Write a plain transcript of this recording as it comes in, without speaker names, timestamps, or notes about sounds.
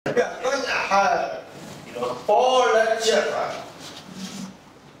had 4 lectures,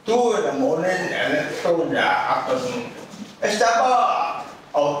 2 in the morning and 2 in the afternoon. It's about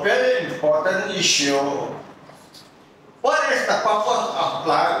a very important issue. What is the purpose of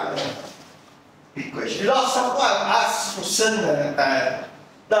life? Philosopher asked question that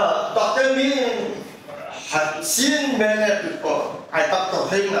Dr. Hean had seen many people. I talked to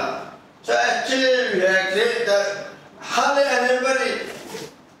him. So actually we agreed that hardly anybody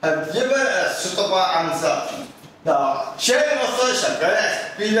have given a suitable answer. Now, Shane also is a very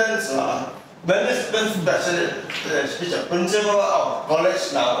experienced management specialist. He's a principal of college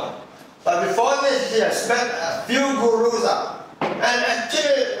now. But before this, he has met a few gurus. And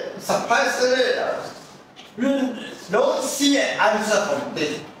actually, surprisingly, we don't see an answer from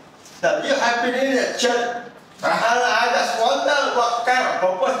this. Now, you have been in a church, and I just wonder what kind of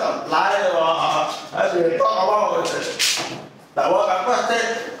purpose of life as we talk about it. Now, what my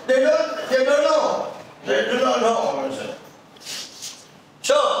question, they don't know. They do not know.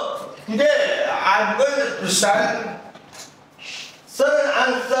 So, today, I'm going to present certain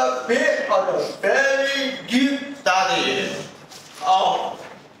answers based on a very deep study of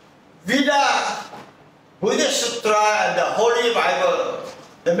Veda, Buddhist Sutra, and the Holy Bible.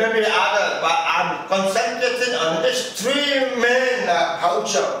 There may be others, but I'm concentrating on these 3 main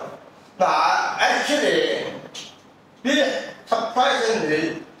cultures. But actually, we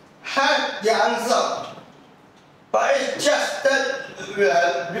surprisingly have the answer. But it's just that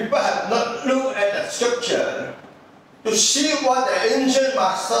people have not looked at the scripture to see what the ancient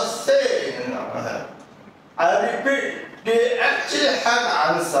masters say. I repeat, they actually have the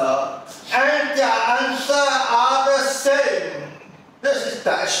answer, and their answers are the same. This is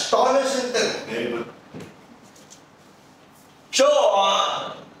the astonishing thing. So,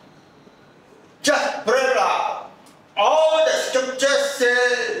 just break up. All the scriptures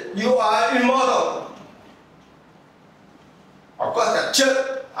say you are immortal. Of course, the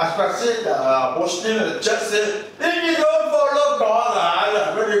church, especially the Muslim church, says if you don't follow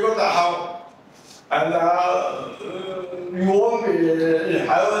God, when you go to hell, and you won't be in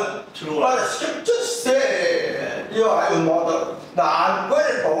heaven. But the scriptures say you are immortal. Now, I'm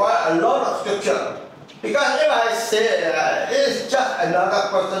going to provide a lot of scripture, because if I say it's just another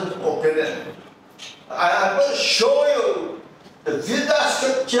person's opinion, I'm going to show you the Veda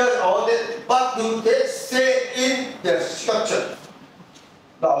scriptures, all this, what do they say in the scripture.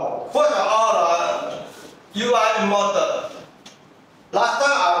 Now, first of all, you are immortal. Last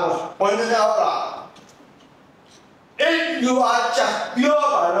time I was pointing out if you are just pure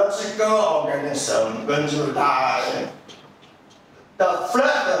biological organism, when you die, the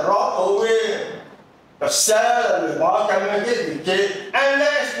flesh will rot away, the cell will all chemically decay, and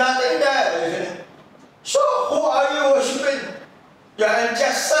there is nothing there. So who are you worshipping? Your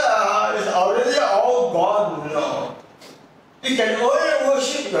ancestor is already all gone. You can only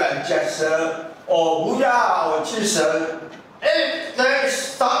worship your ancestor or Buddha or Jesus if there is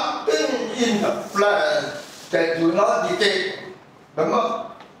something in the flesh that do not decay.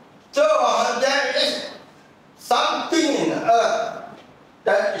 Remember? So there is something in the earth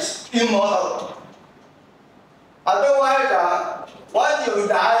that is immortal. Otherwise, once you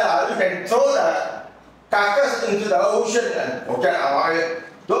die, you can throw the carcass into the ocean and forget about it.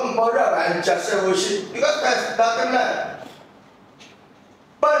 Don't bother about ancestor worship, because there's nothing left.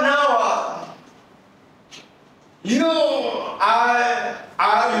 But now, you are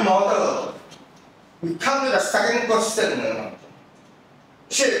immortal. We come to the second question.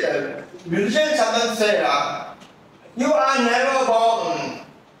 See, religion sometimes say, you are never born.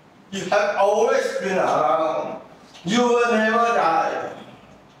 You have always been around. You will never die.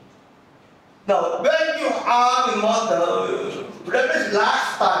 Now, when you are immortal, that means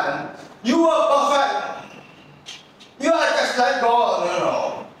last time, you were perfect. You are just like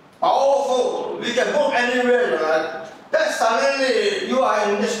God, powerful. We can go anywhere, right? Then suddenly, you are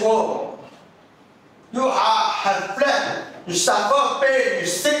in this world. You have flesh, you suffer pain, you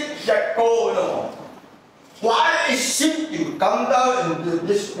sick, get cold, Why is it you come down into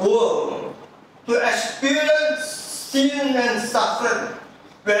this world to experience sin and suffering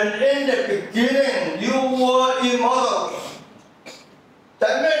when in the beginning you were immortal?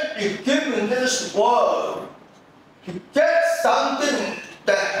 That means you came into this world to get something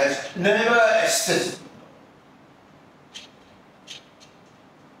that has never existed.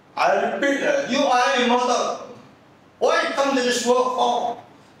 I repeat, you are immortal. Why you come to this world for?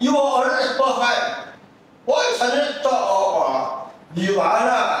 You are already perfect. Why suddenly talk of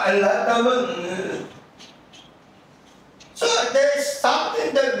nirvana, enlightenment? So there is something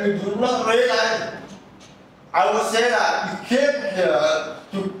that we do not realize. I would say that you came here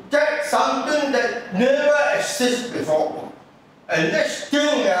to get something exist before. And this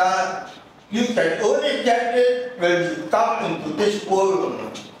thing, you can only get it when you come into this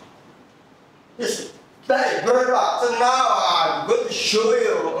world. It's very good. So now I'm going to show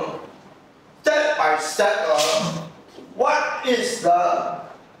you step by step what is the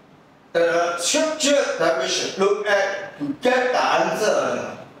scripture that we should look at to get the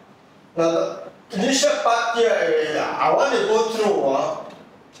answer. The initial part here is I want to go through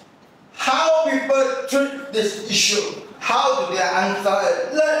how people treat this issue. How do they answer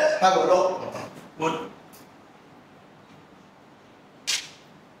it? Let's have a look. Good.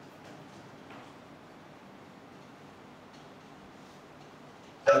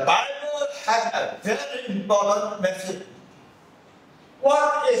 The Bible has a very important message.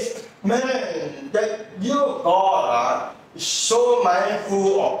 What is man that you, God, is so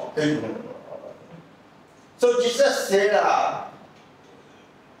mindful of him? So Jesus said,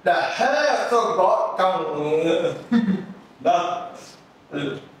 the hair of God comes.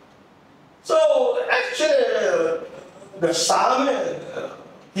 So actually, the psalmist,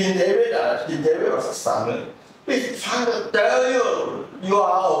 King David was a psalmist. He's trying to tell you, you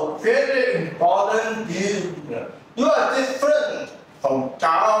are a very important being. You are different from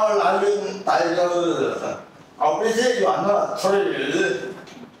cow, lion, tiger. Obviously, you are not a tree.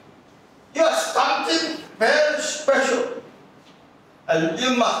 You are something very special. And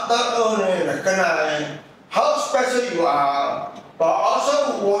you must not only recognize how special you are, but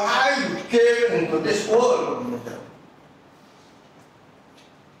also why you came into this world.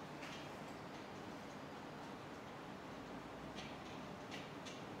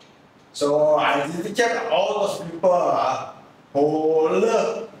 So I dedicate all those people who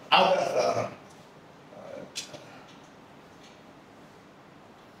love others.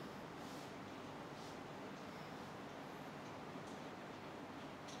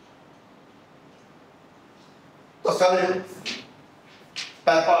 Dr.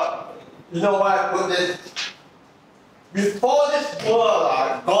 Pepper, you know why I put this? Before this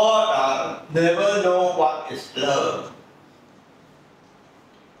world, God never know what is love.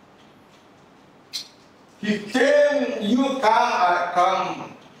 He came, you come, I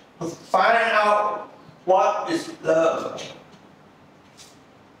come to find out what is love.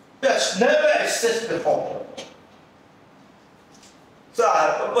 That's never existed before. So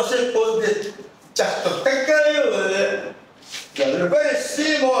I purposely put this just to take care of it. You're going to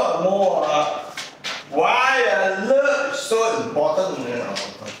see more and more why love is so important.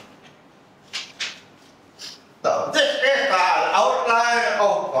 So this is the outline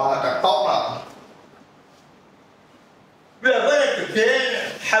of the talk. We are going to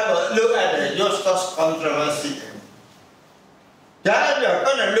begin have a look at the Eustace controversy. Then we are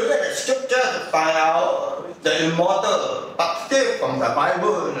going to look at the scripture to find out the immortal, but still from the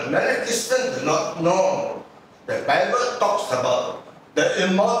Bible. Many Christians do not know. The Bible talks about the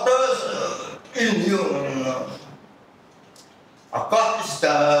immortals in you. Of course, it's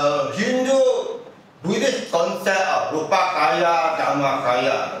the Hindu Buddhist concept of Rupakaya,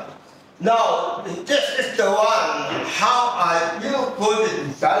 Dhammakaya. Now, this is the one how are you going to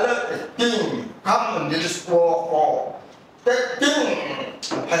develop a thing come into this world for. That thing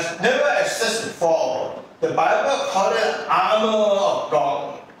has never existed before. The Bible calls it armor of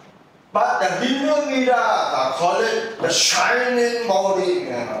God. But the Hindu Vedas call it the shining body.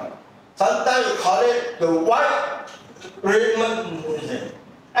 Sometimes you call it the white raiment.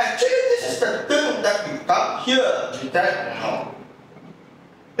 Actually, this is the thing that we come here to that.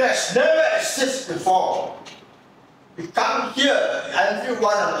 That's never existed before. We come here,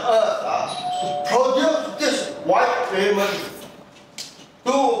 everyone on earth, to produce this white raiment,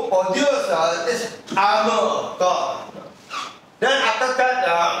 to produce this armor of God. Then after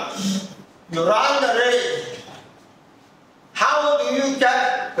that, you run the race. How do you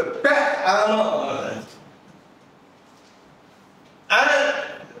get the best armor? And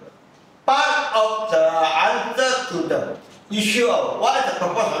part of the answer to the issue of what is the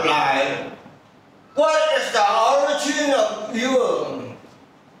purpose of life, what is the origin of you?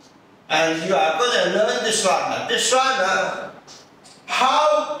 And you are going to learn this one. This one,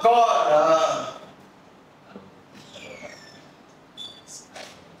 how God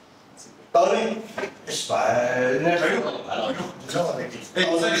Tony, it's fine. Then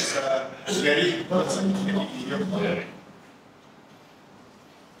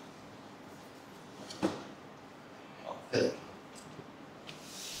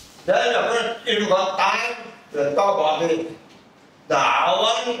if you got time, we'll talk about it. The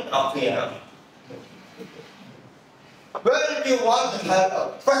one of here. When you want to have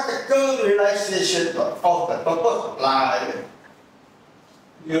a practical realization of the purpose of life,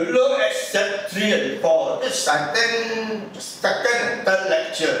 you look at step 3 and 4, this second and third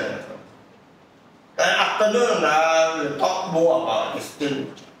lecture. And afternoon, we'll talk more about this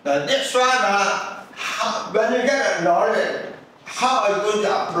thing. This one, when you get a knowledge, how are you going to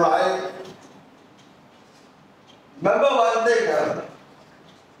apply it? Remember one thing,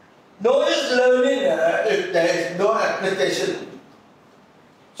 knowledge learning if there is no application.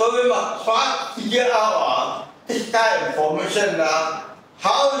 So we must try to figure out this kind of information,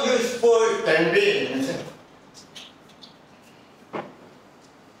 how useful it can be.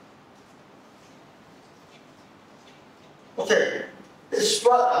 Okay, this is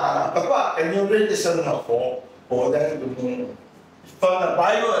what, Papa, can you read this one for them from the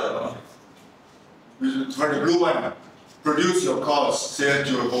Bible? For the blue one, produce your cause, saith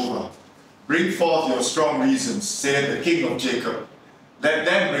Jehovah. Bring forth your strong reasons, saith the King of Jacob. Let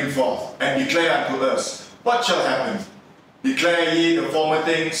them bring forth, and declare unto us, what shall happen? Declare ye the former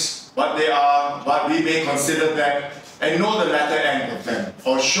things, what they are, what we may consider them, and know the latter end of them,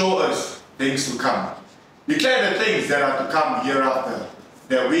 or show us things to come. Declare the things that are to come hereafter,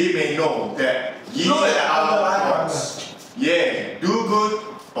 that we may know that ye are gods. Yea, do good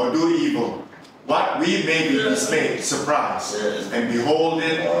or do evil, what we may be dismayed, surprised, and behold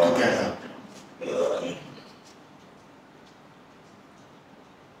it together.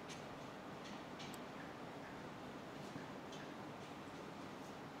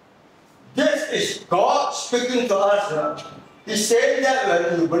 This is God speaking to us. He said that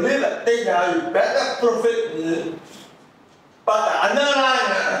when you believe a thing, you better prove it. But the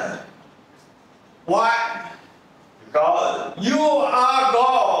underline, why? Because you are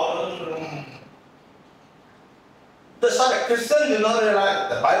God. That's why the Christians do not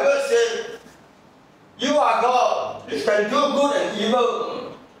realize. The Bible says, you are God. You can do good and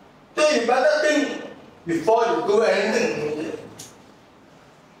evil. So you better think before you do anything.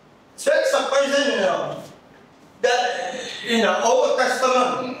 It's very surprising, that in the Old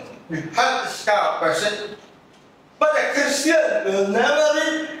Testament, we have this kind of person. But a Christian will never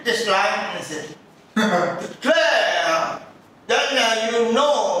read this line and say, declare that you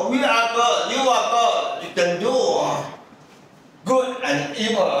know we are God, you are God, you can do good and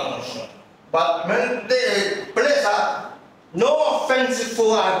evil. But when they place no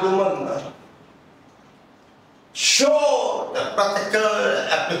fanciful argument, show the practical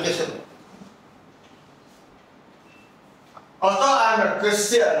application. Although I'm a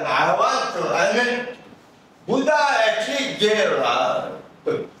Christian, Buddha actually gave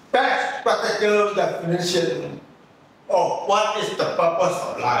the best practical definition of what is the purpose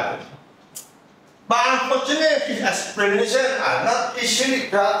of life. But unfortunately, his explanations are not easily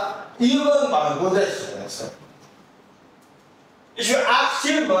grasped even by Buddhists. If you ask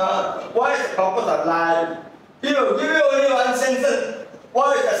him what is the purpose of life, he will give you only one sentence.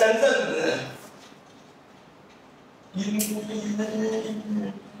 What is the sentence?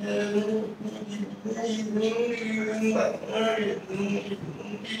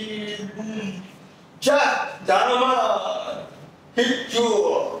 Just Dharma hit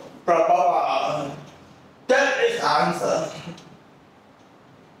you, Prabhupada. That is the answer.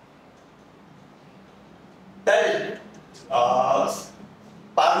 That is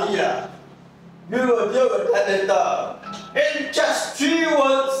Pali. We will deal with that later. In just 3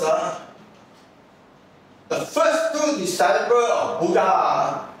 words, the first 2 disciples of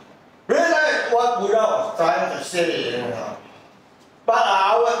Buddha realized what Buddha was trying to say. But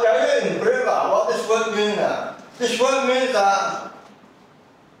I will tell you in brief what this word means. This word means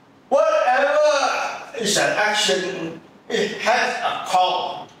whatever is an action, it has a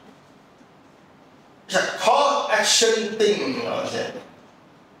cause. It's a cause-action thing.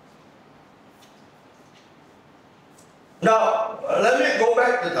 Now, let me go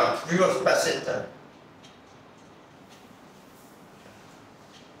back to the previous passage.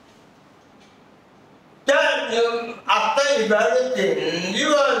 Then, after evaluating, you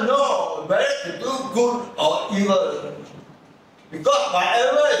will know whether to do good or evil. Because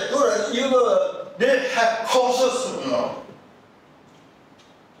whatever is good or evil, they have causes.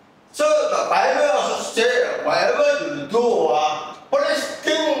 So the Bible also says, whatever you do, please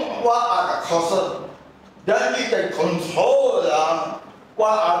think what are the causes. Then you can control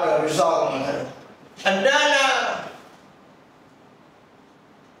what are the results. And then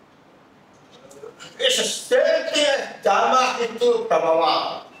it's the same thing as Dharma into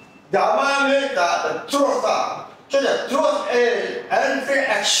Brahma. Dharma means the truth. So the truth is every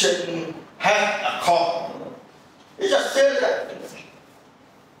action has a cause. It's just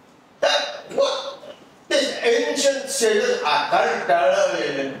that what these ancient sages are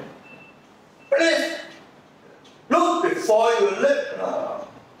telling. Please look before you live.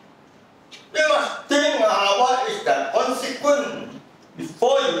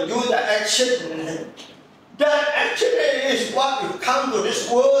 action. That actually is what you come to this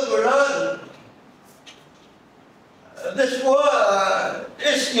world to learn. This world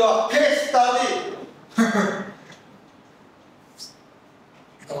is your case study.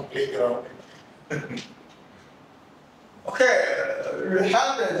 Okay, you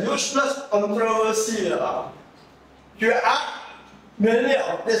have the useless controversy. You ask many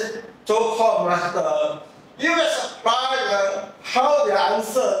of these so-called masters, you will surprised how they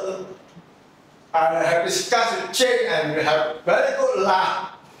answer. I have discussed with Jake and we have very good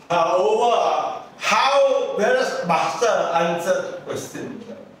laugh over how various masters answer the question.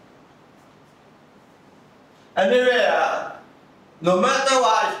 Anyway, no matter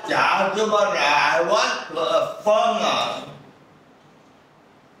what argument I want to affirm,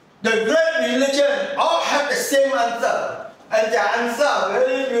 the great religion all have the same answer, and the answer are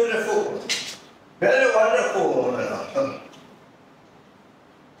very beautiful, very wonderful.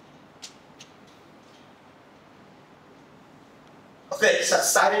 Okay, it's a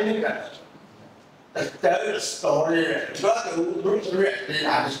signing. Let's tell you the story. Got to read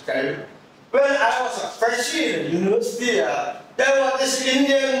the when I was a freshie in university, there was this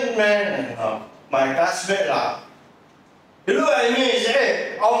Indian man, my classmate. He looked at me and said,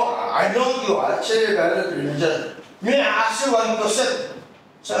 "Hey, oh, I know you are actually very religious. May I ask you one question?"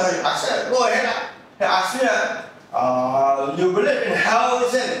 So I said, "Go ahead." He asked me, "You believe in hell,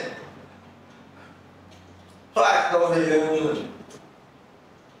 isn't it?" So I told him,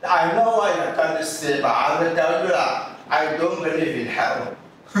 "I know what you're trying to say, but I will tell you I don't believe in hell."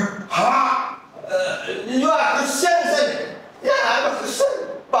 Huh? You are Christian, isn't it? Yeah, I'm a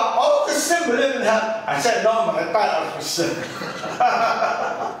Christian. But all Christians believe in hell. I said, "No, my kind of Christian."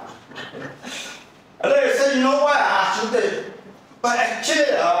 And then he said, "You know why I asked you this?" But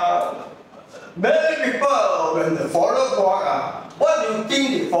actually, many people, when they follow God, what do you think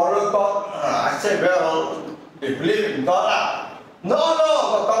they follow God? I said, "Well, they believe in God." No,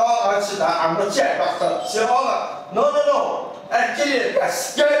 Dr. I said, "I'm not yet, Doctor." She said, no. Actually, they're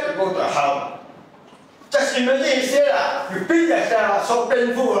scared to go to hell. Just imagine, he said, you beat yourself, so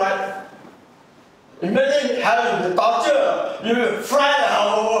painful, right? Imagine having the torture, you will fry the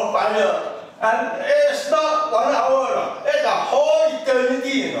hell over fire. And it's not 1 hour, it's a whole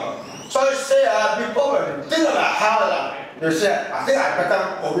eternity. So you say, people when think about hell, they say, I think I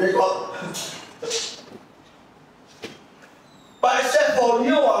better obey God. But I said, for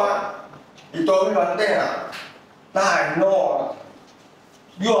you, he told me one thing. Now I know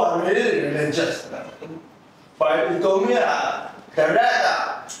you are really religious. But he told me that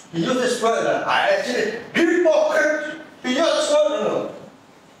he used this word, I actually, hypocrite. He used this word.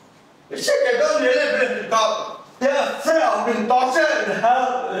 He said they don't really believe in God. They're afraid of being tortured in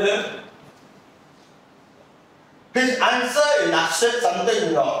hell. His answer illustrates something,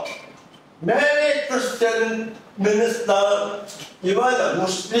 Many Christian ministers, even the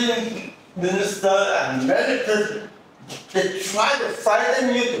Muslim minister and many Christians, they try to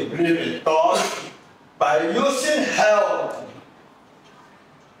frighten you to believe in God by using hell.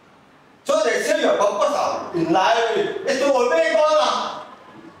 So they say your purpose in life is to obey God.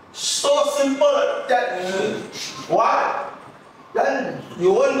 So simple that why? Then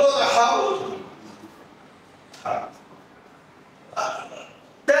you won't go to hell.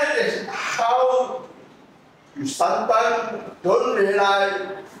 That is how you sometimes don't realize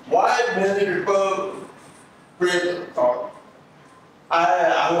why many people pray to God.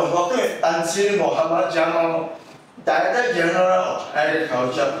 I was working with Tan Sri Muhammad Jamal, Director General of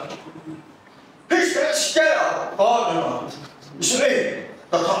Agriculture. He's very scared of God. He said, "Hey,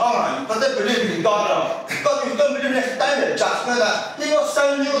 Dr. Ong, you better believe in God. Because if you don't believe next time the judgment, He will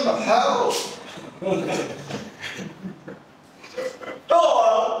send you to hell." So,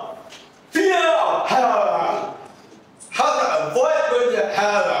 fear of hell, how to avoid going to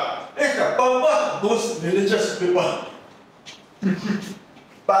hell, is the purpose of those religious people.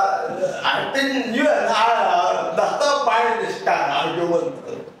 But I think you and I does not buy this kind of argument.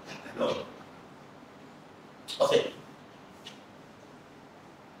 No. Okay.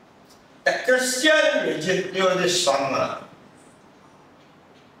 The Christian religion, you know this song.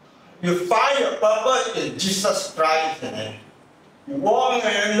 You find your purpose in Jesus Christ. You walk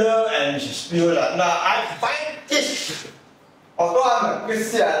and learn and feel that. Now I find this, although I'm a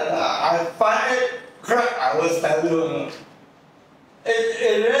Christian, I find it correct. I will tell you,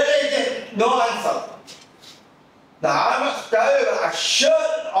 it really gives no answer. Now I must tell you, I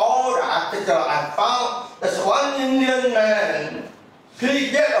shared all the articles I found. There's one Indian man.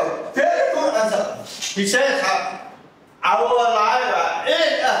 He gave a very good answer. He says, "Our life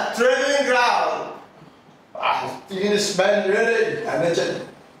is a training ground." I think this man really intelligent.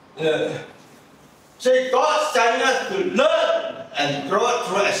 See, God sent us to learn and grow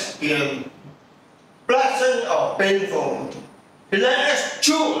through experience, pleasant or painful. He let us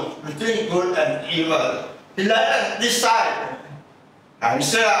choose between good and evil. He let us decide.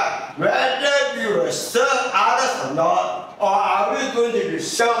 Answer whether we will serve others or not, or are we going to be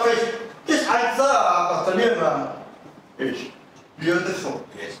selfish? This answer, Dr. Lim, is beautiful.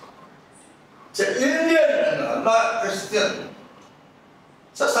 Yes. It's an Indian, not Christian.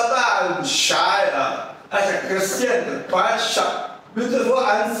 So sometimes I'm shy as a Christian to try such beautiful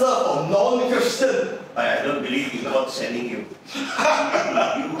answer for non-Christian. I don't believe in God sending you.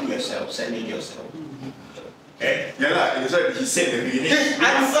 You yourself, sending yourself. Okay? Yeah, that's what he said at the beginning. His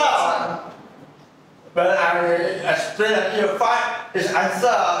answer, when I explain it, you'll find his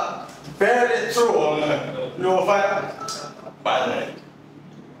answer very true. You will find,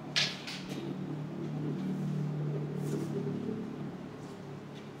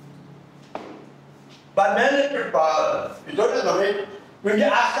 but many people, you don't know it, when you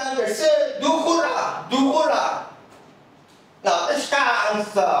ask them, they say, do good lah, do good lah. Now, this kind of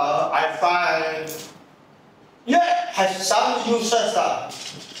answer, I find, yet has some uses.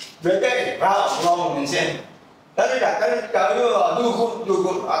 Whether it's right or wrong, you see. Let me tell you, do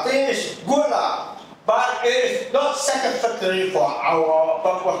good. I think it's good lah, but it is not satisfactory for our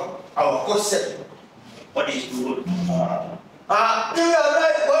purpose, our question. What is good? You are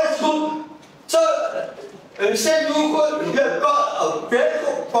right, what is good? So, you say do good, you have got a very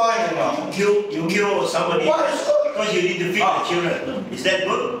good point, You kill somebody What is good? because you need to feed the children. Is that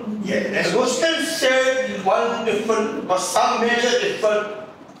good? Yeah, that's The good. Muslims say one different, but some major different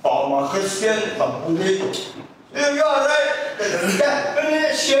from a Christian, from Buddhist. You are right, the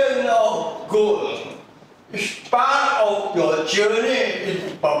definition of good is part of your journey in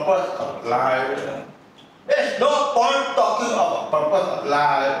the purpose of life. There's no point talking about purpose of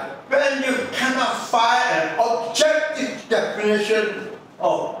life when you cannot find an objective definition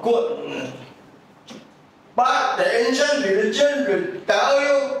of good. But the ancient religion will tell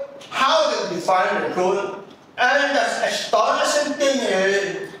you how to define the good. And the astonishing thing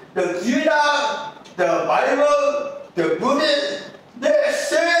is, the Gita, the Bible, the Buddhist, they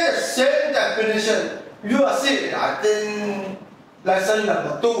say the same definition. You will see, I think, lesson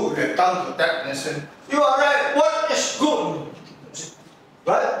number 2 will come to that lesson. You are right, what is good?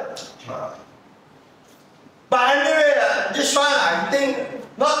 Right? But anyway, this one I think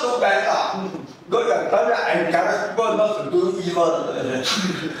not too bad. Good, I encourage people not to do evil.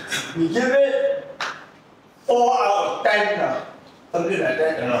 We give it 4 out of 10. Something like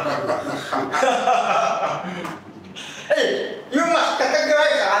that. Hey, you must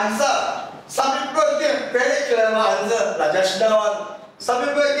categorize the answer. Some people give very clever answer, like just now. Some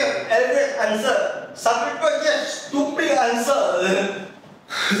people give average answer. Some people give stupid answer.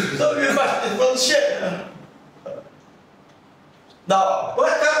 So you must differentiate. Now,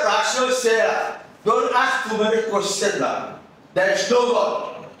 what the rational say? Don't ask too many questions. There is no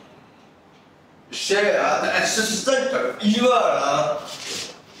God. Say the existence of evil.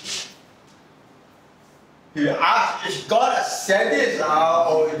 You ask, is God a sadist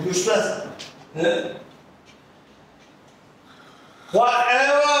or useless?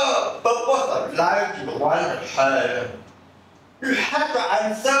 Whatever purpose of life you want to have, you have to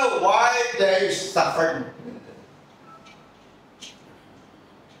answer why there is suffering.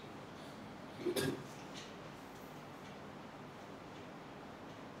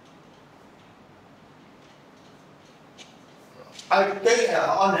 I think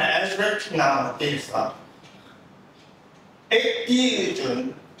on average nowadays, 80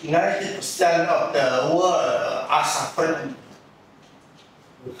 to 90% of the world are suffering.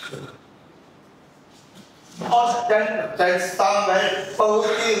 Or then some very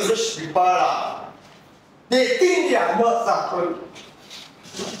filthy rich people, they think they are not suffering.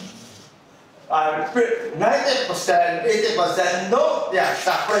 I repeat, 90%, 80% know they are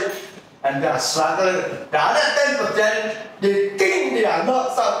suffering and they are struggling. The other 10%, they think they are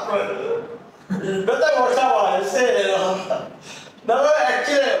not suffering. You better watch out what I say, No,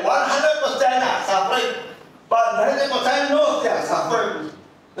 actually, 100% are suffering, but 90% know they are suffering.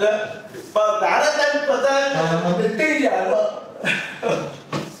 But the other 10%, they think they are not.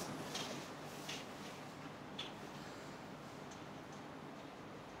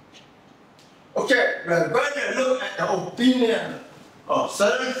 Okay, we're going to look at the opinion of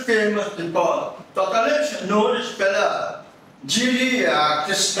certain famous people. Dr. Lim should know this fellow, Gui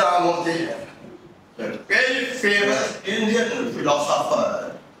Krishnamurti, the very famous Indian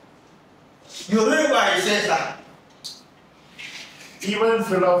philosopher. You read what he says that? Even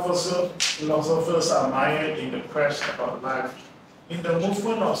philosophers are mired in the quest about life. In the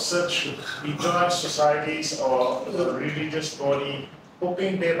movement of search, we join societies or a religious body,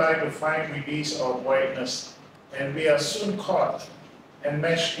 hoping thereby to find release or voidness, and we are soon caught and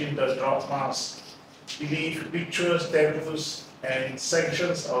meshed in the dogmas, belief, rituals, taboos, and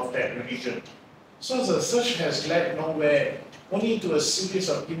sanctions of that religion. So the search has led nowhere, only to a series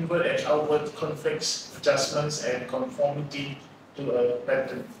of inward and outward conflicts, adjustments, and conformity to a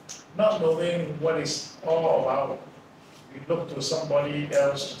pattern. Not knowing what it's all about, we look to somebody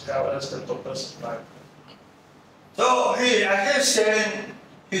else to tell us the purpose of life. So he actually saying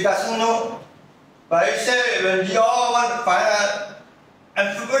he doesn't know. But he said when we all want to find out, and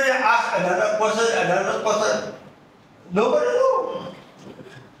everybody ask another person, nobody knows.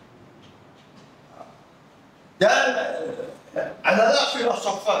 Then another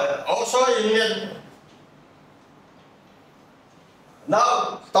philosopher, also Indian.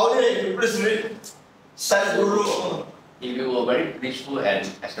 Now, Tony, please read. Sadhguru. If you were very blissful and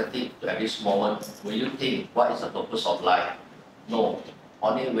ecstatic at this moment, will you think what is the purpose of life? No.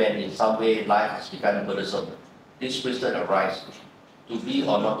 Only when in some way life has become burdensome. This question arises, to be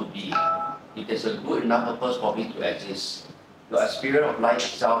or not to be. If there's a good enough purpose for me to exist, your experience of life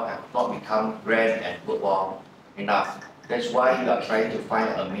itself has not become grand and worthwhile enough. That's why you are trying to find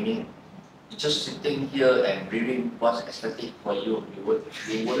a meaning. Just sitting here and reading what's aesthetic for you,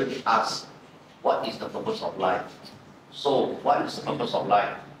 you wouldn't ask, what is the purpose of life? So, what is the purpose of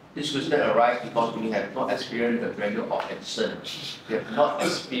life? This question arises because we have not experienced the grandeur of existence. We have not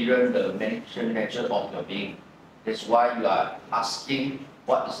experienced the magnificent nature of your being. That's why you are asking,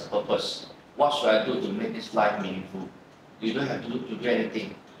 what is the purpose? What should I do to make this life meaningful? You don't have to do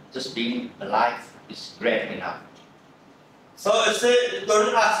anything. Just being alive is grand enough. So I say,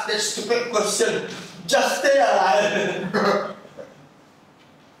 don't ask that stupid question. Just stay alive.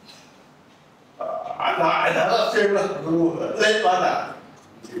 Another famous guru, late one,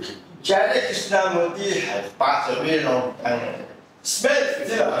 Jai Krishnamurti has passed away long time. Smell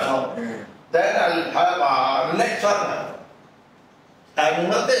still. Then I have next one. I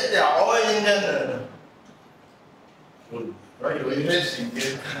noticed they are all Indian.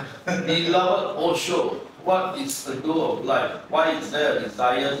 Beloved Osho, what is the goal of life? Why is there a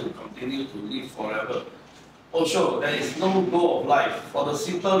desire to continue to live forever? Osho, there is no goal of life, for the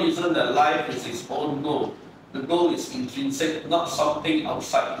simple reason that life is its own goal. The goal is intrinsic, not something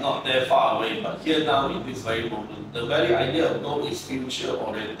outside, not there far away, but here now in this very moment. The very idea of goal is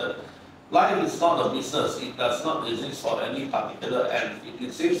future-oriented. Life is not a business, it does not exist for any particular end. It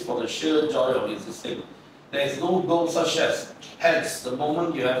exists for the sheer joy of existing. There is no goal such as, hence, the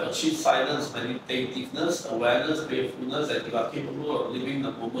moment you have achieved silence, meditativeness, awareness, gratefulness, and you are capable of living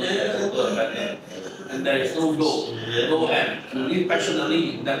the moment better. And there is no goal, no end. To live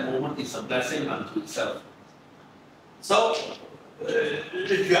passionately in that moment is a blessing unto itself. So,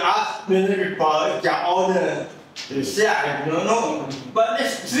 if you ask many people, they are all they say, I don't know. But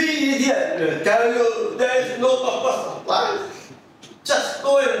these three idiots will tell you there is no purpose of life. Just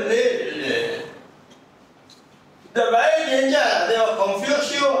go and live. The very danger, they will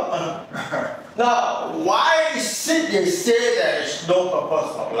confuse you. Now, why is it they say there is no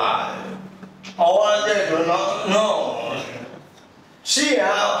purpose of life? Or they do not know. See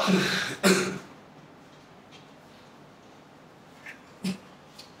how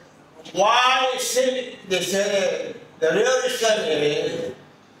why is it they say the real reason is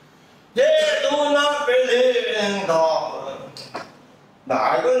they do not believe in God. Now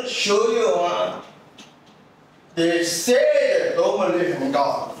I'm going to show you. They say they don't believe in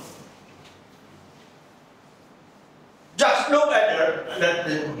God. Just look at that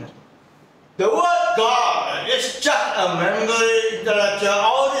thing. The word God is just a memory, intellectual.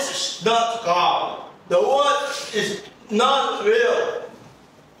 All this is not God. The word is not real.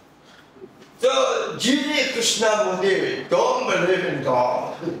 So, Gui Krishnamurti don't believe in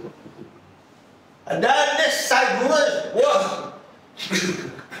God. And then this Sadhguru is worse.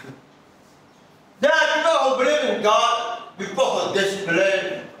 There are people who believe in God, people who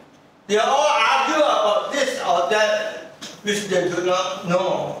disbelieve. They all argue about this or that, which they do not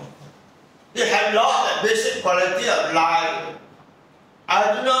know. They have lost the basic quality of life.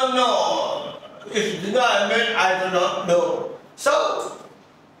 I do not know. If you do not admit, I do not know. So,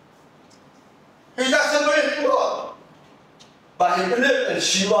 he doesn't believe in God. But he believes in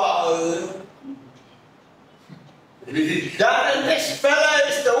Shiva. That this fella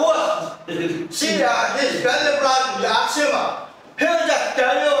is the worst. See, this belly blood, you ask him, he'll just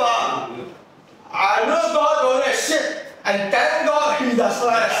tell you, I know God don't exist, and thank God he does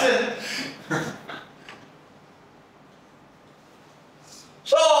not exist.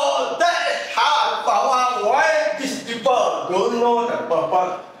 So that is how, why these people don't know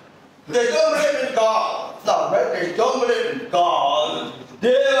They don't believe in God. No, when they don't believe in God,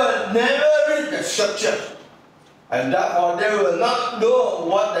 they will never read the scripture. And therefore they will not know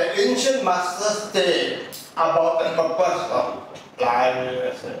what the ancient masters say about the purpose of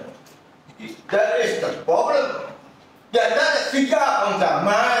life. That is the problem. They try to figure out on their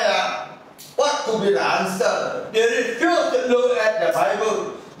mind what could be the answer. They refuse to look at the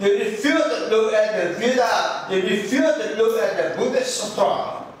Bible. They refuse to look at the Vedas. They refuse to look at the Buddhist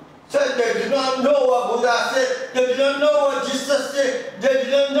sutra. So they do not know what Buddha said. They do not know what Jesus said. They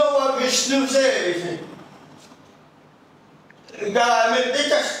do not know what Vishnu said. They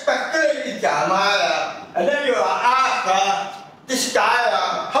just speculate in their mind. And then you are asked, this guy,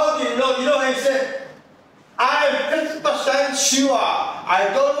 how do you know? You know what he said? I am 50% sure I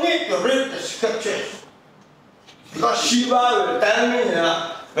don't need to read the scriptures. Because Shiva will tell me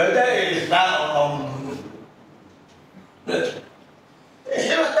whether it is that or not. He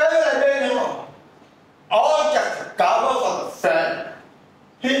will tell you like that, all just a cover for the fan.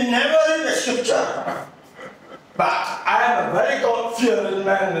 He never read the scripture. But I am a very God-fearing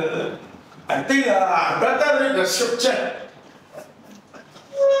man. I think I better read the scripture.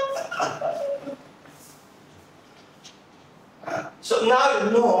 So now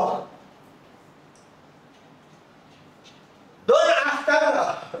you know. Don't ask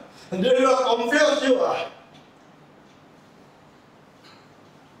them. They will confuse you.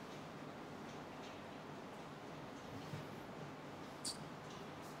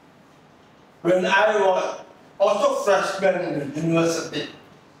 When I was also freshman in university,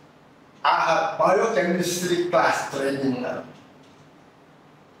 I had biochemistry class training.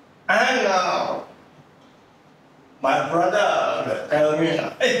 And my brother would tell me,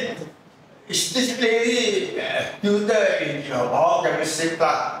 hey, is this lady tutor in your biochemistry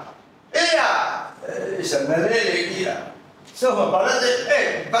class? Yeah, it's a Malay lady. So my brother said,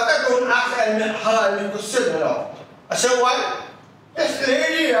 hey, but I don't ask her any question, I said, why? This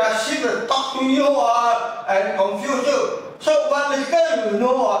lady, she will talk to you and confuse you. So what little you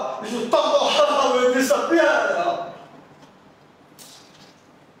know, if you talk to her, will disappear.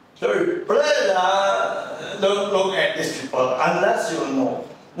 So please don't look at these people unless you know.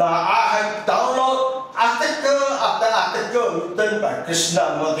 Now I have downloaded article after article written by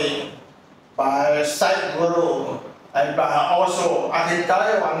Krishnamurti, by Sai Guru, and by also, I can tell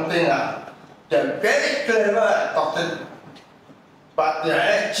you one thing, they're very clever at talking, but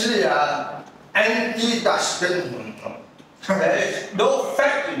they're actually anti-Darwin. There is no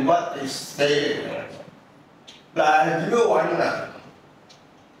fact in what they say. Like you one.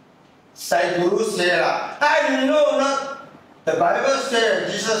 Sai Guru said, I know not. The Bible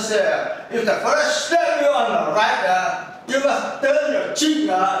says, Jesus said, if the first slap you on the right, you must turn your cheek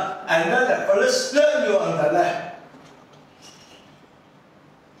and then the first slap you on the left.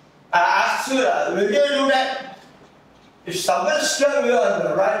 I ask you, will you do that? If someone slaps you on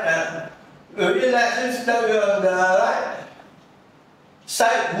the right, will you let him slap you on the right?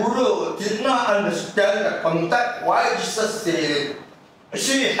 Sai Guru did not understand the context why Jesus said it.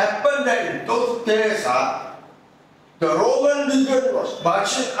 See, it happened that in those days, the Roman legion was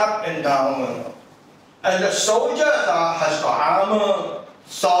marching up and down, and the soldiers has got armor,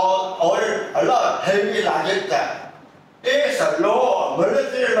 sword, a lot of heavy luggage. It is a law,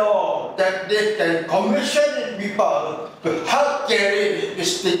 military law, that they can commission people to help carry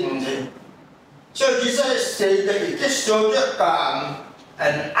this thing. So Jesus said that if this soldier comes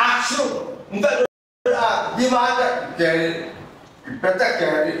and asks you, demand carry, you better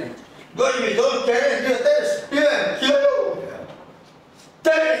carry it. But if you don't carry it, you take a spear and kill you.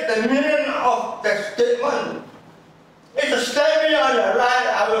 That is the meaning of that statement. If you stab me on the right,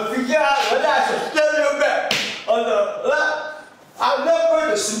 I will figure out whether I should stab you back on the left. I'm not going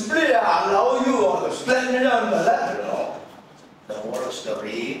to simply allow you to stab me on the left. No. The moral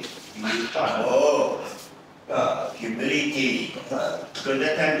story, humility. Because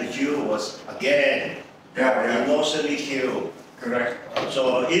that time the Jew was again emotionally killed. Correct.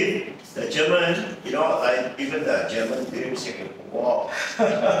 So if the German, like even the German during Second World War,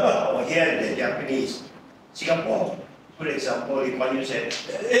 or here the Japanese, Singapore, good example, if one you said,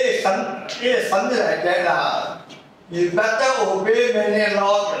 It's something like that. You better obey many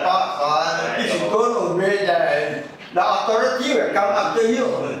laws, if you don't obey them, the authority will come after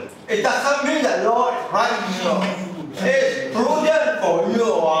you. It doesn't mean the law is right, It's prudent for you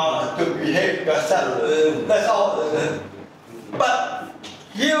to behave yourself. That's all. But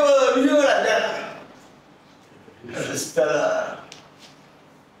you like that. This fella.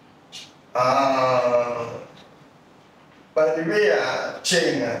 By the way,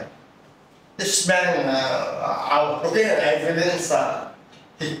 Ching, this man, I was looking at evidence.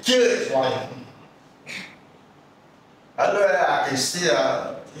 he killed his wife. I can see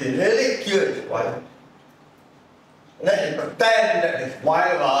he really killed his wife. And then he pretended that his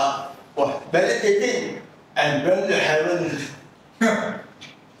wife was meditating and went to heaven.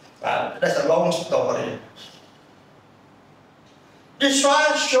 That's a long story. This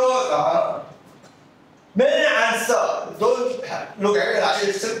one shows many answers. Don't look at it like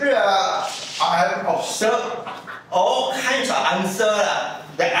it's simply I have observed all kinds of answers.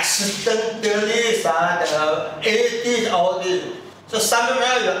 The assistant theories, the atheists, all this. So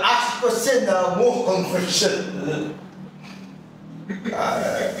somewhere you ask question, more confusion.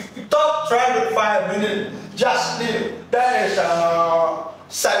 Stop trying to find meaning. Just live. That is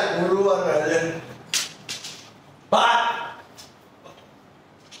Sai Guru. But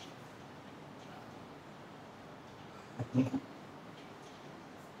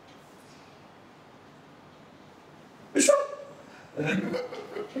which one?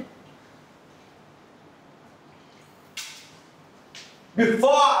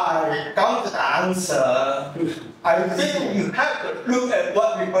 Before I come to the answer, I think you have to look at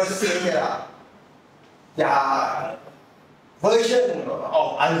what people say here. Their version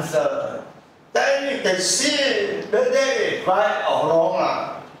of answer. Then you can see whether it's right or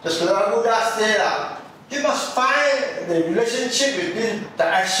wrong. Just like Buddha said, you must find the relationship between the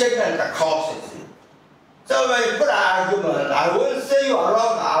action and the cause. So when you put an argument, I won't say you are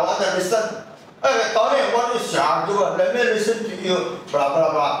wrong, I want to listen. Okay, Tony, what is your argument? Let me listen to you, blah,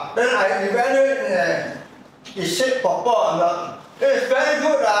 blah, blah. Then I evaluate is it proper or not. If it's very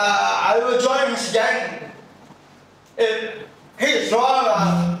good, I will join his gang. If he is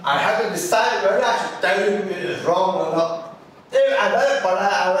wrong, I have to decide whether I should tell him it is wrong or not. If another part,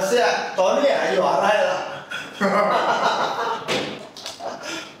 I will say, Tony, you are right.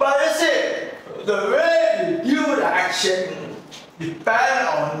 But you see, the way you do the action depends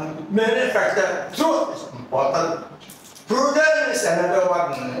on many factors. Truth is important. Prudence is another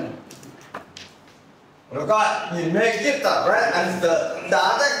one. Because you may give the right answer. The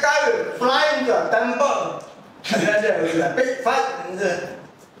other guy will fly into a temple. And then there will be a big fight.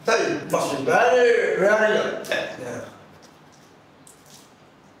 So you must be very, very alert.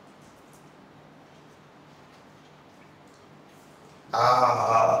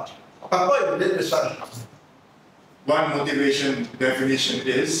 Papa, you did this one. One motivation definition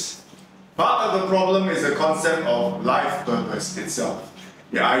is, part of the problem is the concept of life purpose itself.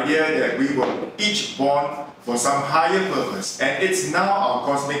 The idea that we were each born for some higher purpose, and it's now our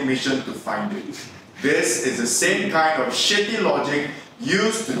cosmic mission to find it. This is the same kind of shitty logic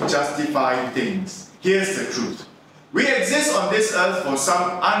used to justify things. Here's the truth. We exist on this earth for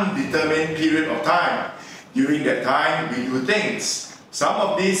some undetermined period of time. During that time, we do things. Some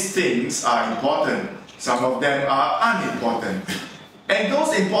of these things are important. Some of them are unimportant. And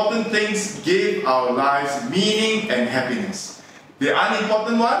those important things give our lives meaning and happiness. The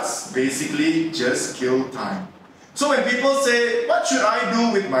unimportant ones basically just kill time. So when people say, what should I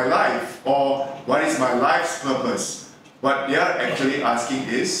do with my life? Or what is my life's purpose? What they are actually asking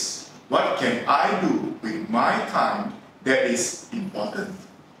is, what can I do with my time that is important?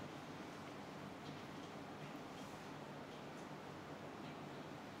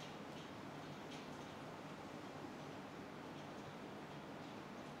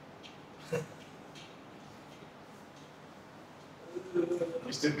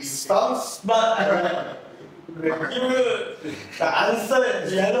 Sounds smart. The answer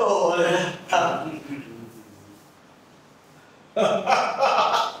is yellow.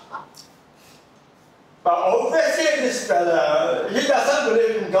 But obviously this fellow, he doesn't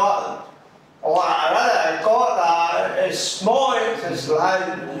believe in God. Or rather, God is small in his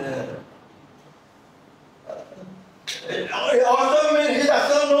life. It also means he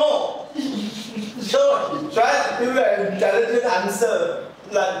doesn't know. So he tries to give an intelligent answer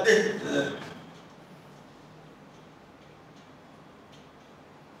like this.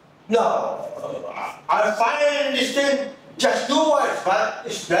 No, I find this thing, just do what's right.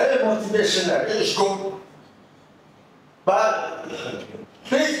 It's very motivational, it is good. But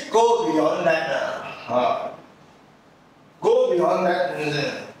please go beyond that. Go beyond that.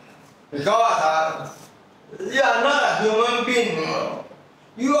 Because you are not a human being.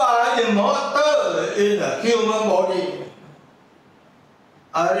 You are immortal in a human body.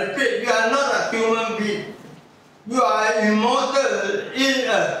 I repeat, you are not a human being. You are immortal in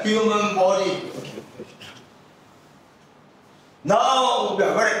a human body. Now we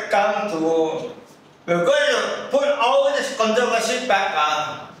are going to put all this controversy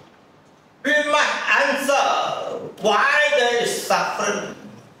back. We must answer why there is suffering.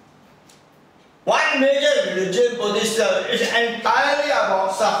 one major religion Buddhism is entirely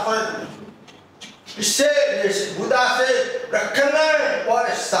about suffering. He said this, Buddha said, recognize what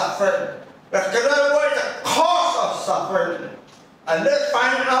is suffering, recognize what is the cause of suffering, and then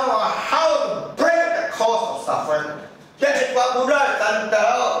find out how to break the cause of suffering. That is what Buddha is trying to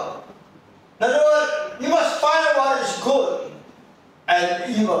tell. In other words, you must find what is good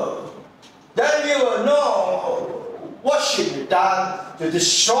and evil. Then you will know what should be done to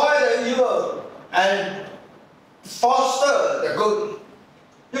destroy the evil and foster the good.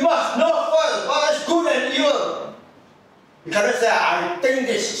 You must know first what is good and evil. You cannot say, I think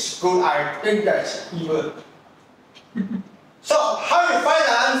this is good, I think that's evil. So how you find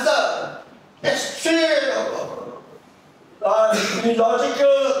the answer? It's still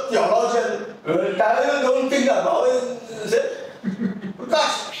logical theologian. I don't think about it.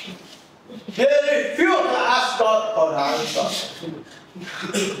 Because they refuse to ask God for the answer.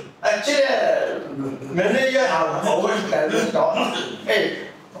 Actually, many years I've always telling God, hey,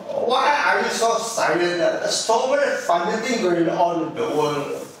 why are you so silent? There's so many funny things going on in the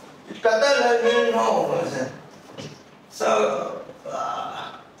world. You better let me know. So,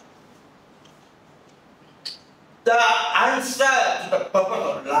 the answer to the purpose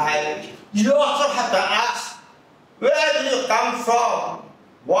of life, you also have to ask, where do you come from?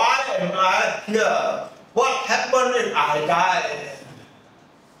 Why am I here? What happens if I die?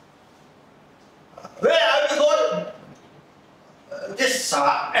 Where are you going? This is an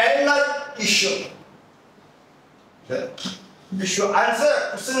endless issue. You should answer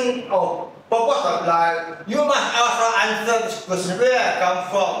the question of purpose of life. You must also answer this question, where I come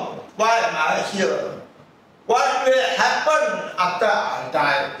from? Why am I here? What will happen after I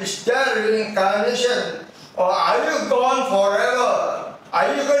die? Is there reincarnation? Or are you gone forever?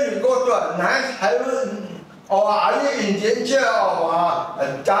 Are you going to go to a nice heaven? Or are you in danger of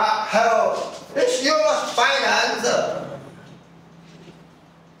a dark hell? This you must find an answer.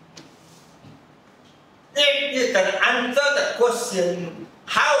 If you can answer the question,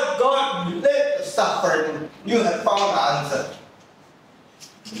 how God relates to suffering, you have found the answer.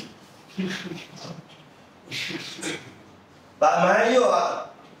 But mind you,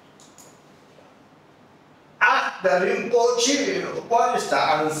 ask the Rinpoche, what is the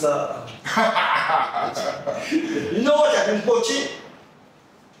answer? You know what the Rinpoche?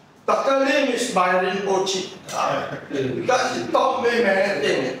 Dr. Lim is my Rinpoche. Because he taught me many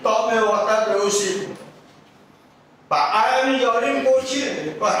things. He taught me water dosing. But I am your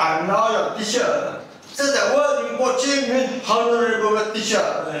Rinpoche, but I am now your teacher. So the word Rinpoche means honorable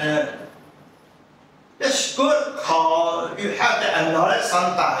teacher. It's good because you have to acknowledge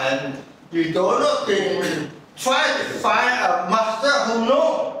sometimes you don't know things. Try to find a master who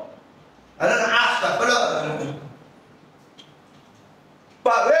knows, and then ask the fellow.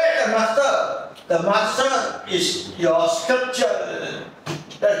 But where is the master? The master is your scripture.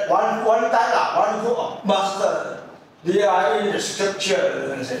 That's one type, one group of master. They are in the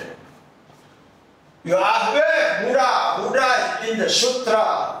scripture. You ask where Buddha? Buddha is in the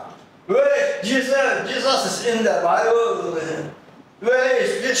sutra. Where is Jesus? Jesus is in the Bible. Where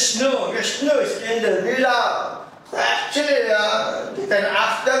is Vishnu? Vishnu is in the Lila. Actually, you can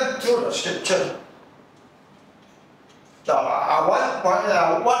ask them through the scripture. So I want to point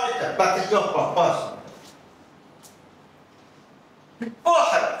out what is the practical purpose.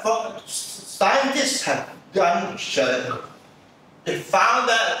 Scientists have done research. They found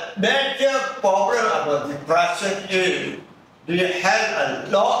that major problem about depression is they have a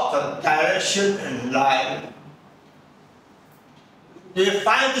lot of direction in life. They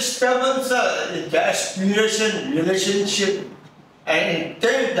find disturbances in their aspiration, relationship, and in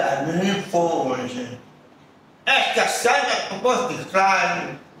things that are meaningful. As the sense of purpose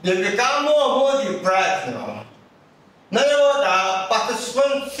declines, they become more and more depressed. In other words, the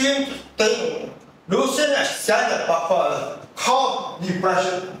participants seem to think losing a sense of purpose causes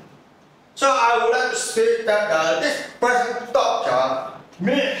depression. So I would like to say that this present doctor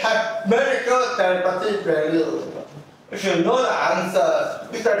may have medical therapeutic value. If you know the answer,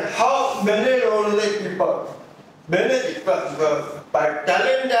 you can help many lonely people, many depressed people, by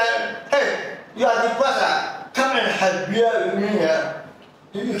telling them, hey, you are depressed, come and have beer with me.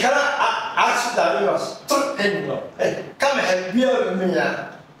 You cannot ask them, you must put in, hey, come and have beer with me.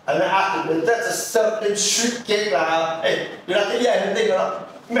 And then ask them, that's a certain sweet cake, hey, you not eat anything,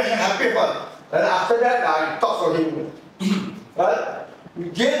 make him happy first. And after that, I talk to him. Right? You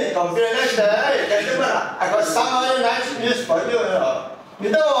gain the confidence that, hey, gentlemen, I got some very nice news for you.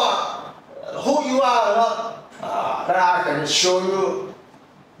 You know who you are, then I can show you,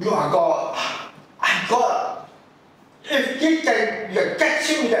 you are God. I'm God. If he can get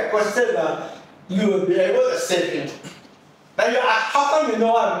you that question, you will be able to save him. Then you ask, how come you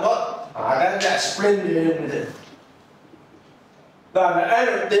know I'm God? Then they explain to him. Then at the end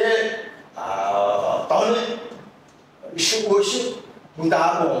of the day, Tony, you should worship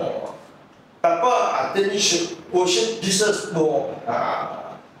Buddha more. Pepper, I think you should worship Jesus more.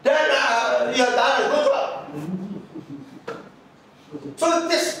 Then you have done a good job. So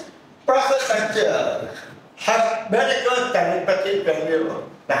this prophet lecture has medical telepathic value.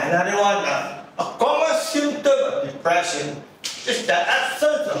 Another one, a common symptom of depression is the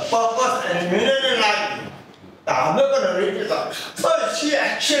absence of purpose and meaning in life. I'm not going to read it out. But she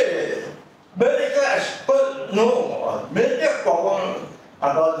actually, medical experts know major problem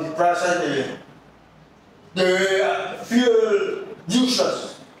about depression is they feel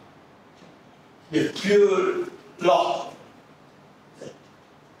useless. They feel lost.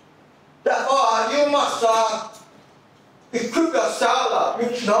 Therefore, you must equip yourself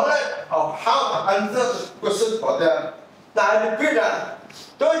with knowledge of how to answer the question for them. Now, I repeat that.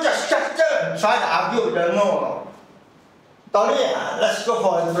 Don't just gesture and try to argue with them. No. Tony, let's go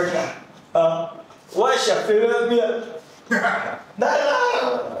for a drink. What's your favorite beer?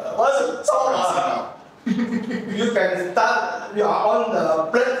 What's the song? You can start, you are on the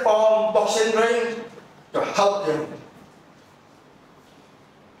platform boxing ring to help them.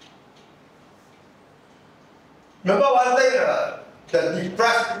 Remember one thing, the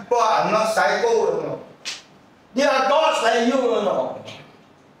depressed people are not psycho. They are gods like you.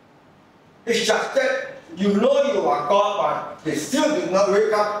 It's just that you know you are God, but they still do not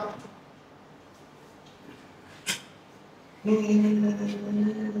wake up.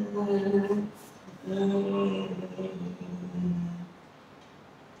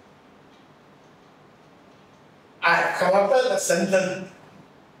 I corrupted the sentence.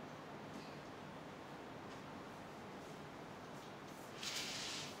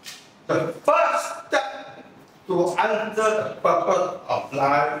 The first step to answer the purpose of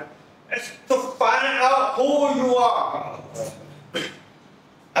life is to find out who you are.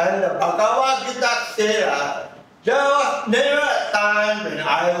 And the Bhagavad Gita says there was never a time when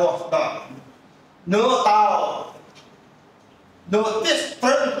I was not. No doubt. No, this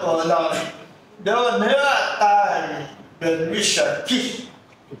principle now. There was never a time when we shall cease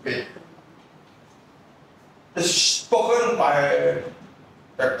to be. It's spoken by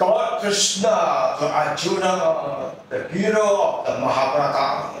the God Krishna to Arjuna, the hero of the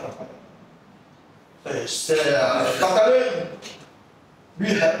Mahabharata. So he said, Dr. Lim, we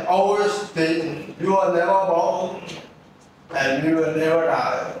have always been, you are never born, and we will never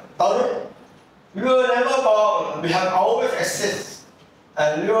die. Sorry? We were never born, we have always existed,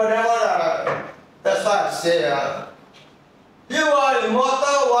 and we will never die. That's why I say, you are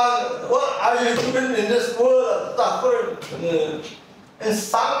immortal one, what are you doing in this world of suffering? In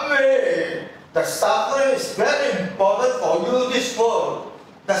some way, the suffering is very important for you this world.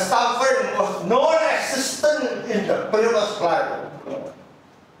 The suffering was non-existent in the previous life.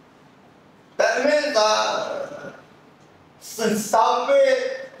 That means in some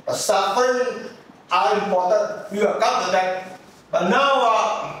way, the suffering are important. You have come to that. But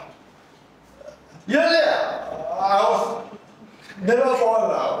now, really, I was never born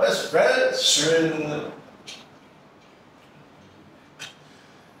now. That's very strange.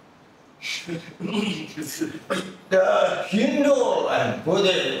 The Hindu and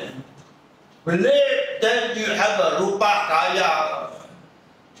Buddhist believe that you have a rupa kaya.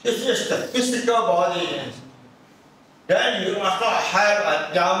 This is the physical body. Then you also have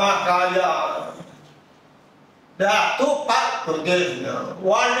a dhamma kaya. There are two parts to this.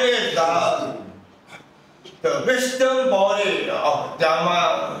 One is the wisdom body of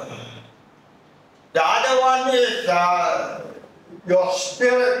dhamma. The other one is your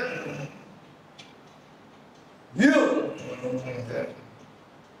spirit. You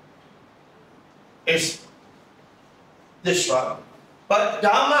is this one. But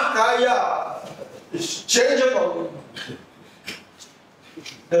Dhammakaya is changeable.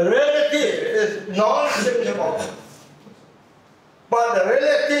 The reality is non-changeable. But the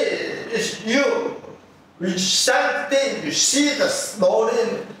reality is you. Which something you see the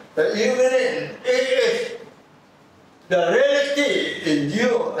morning, the evening, it is the reality in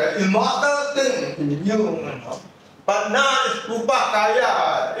you, the immortal thing in you. But now it's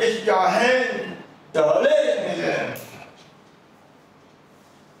Upakaya, it's your hand, your leg.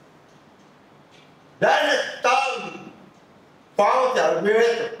 Then it's time found the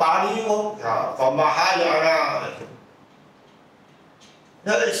way to Pali from Mahayana.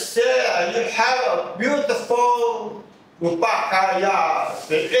 They say you have a beautiful Upakaya,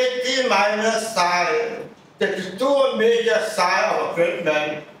 the 80 minor sign. The two major signs of a great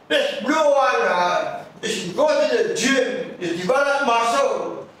man, This blue one, if you go to the gym, you develop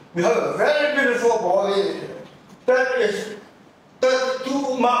muscle, you have a very beautiful body. That is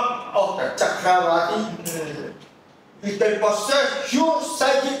 32 mark of the Chakravarti. You can possess huge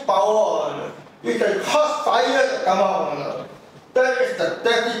psychic power. You can cause fire to come out. That is the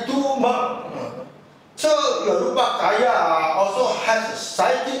 32 mark. So your Rupa Kaya also has a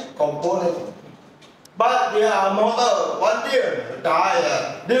psychic component. But they are mortal. One day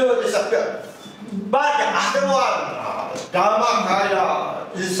die, they will disappear. But the other one, Dharma Kaya,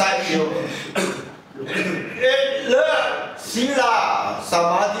 inside you. It learns Sila,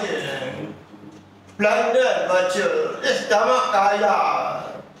 Samadhi, splendid virtue. This Dharma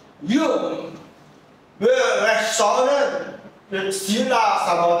Kaya, you will resonate with Sila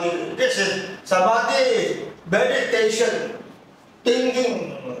Samadhi. This is Samadhi, meditation,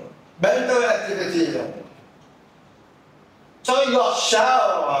 thinking, mental activity. So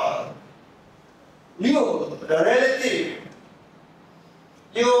yourself, you, the relative,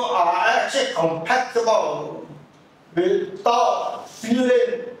 you are actually compatible with thought,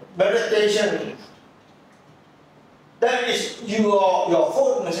 feeling, meditation. That is your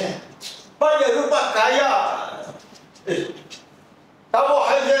focus. But your Rupa Kaya is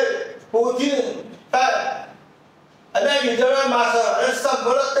carbohydrate, protein, fat. And then you develop muscle, and some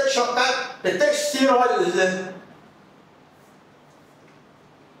people take shortcut, they take steroids.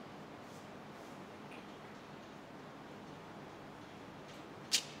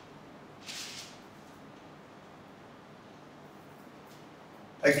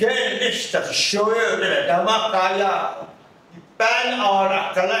 Again, this to show you that the Dhammakaya depends on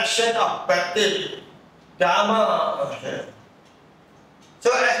a collection of practice, Dhamma.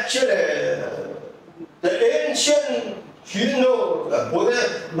 So actually, the ancient Hindu, the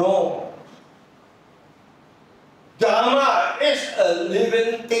Buddhists know Dhamma is a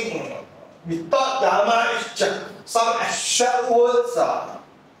living thing. We thought Dhamma is just some abstract words.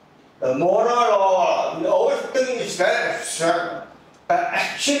 The moral law, we always think it's very abstract. But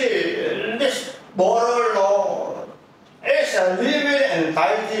actually, this moral law is a living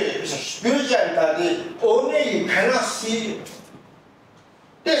entity, it's a spiritual entity. Only you cannot see it.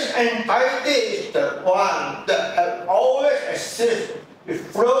 This entity is the one that has always existed. It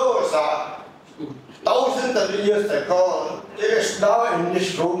flows thousands of years ago. It is now in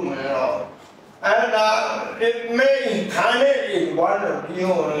this room, you know. And it may incarnate in one of you,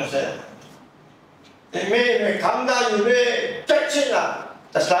 understand? It may come down, you may touch it,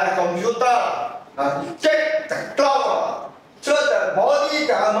 just like a computer. You check the clock. So the body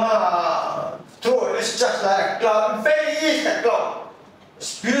Dharma, true, it's just like a clock. In fact, it is the clock.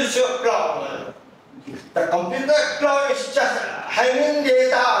 Spiritual clock. The computer clock is just hanging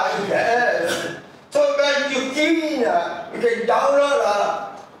data in the air. So when you key in, you can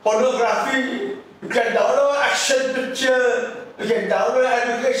download pornography, you can download action picture, you can download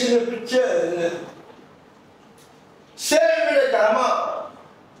educational picture. Same with the Dharma,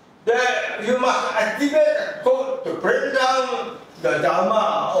 that you must activate the code to bring down the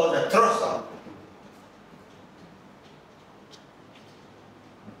Dharma or the truth.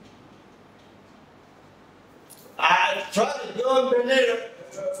 I try to do many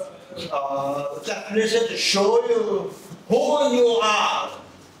definitions to show you who you are.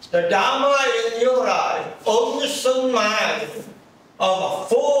 The Dharma in your life, omniscient mind of a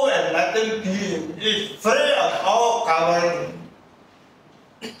full enlightened being is free of all covering.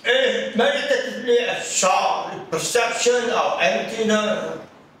 It is meditatively absorbed in perception of emptiness,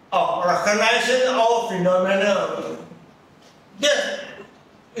 of recognizing all phenomena. This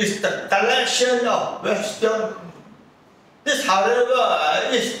is the collection of wisdom. This, however,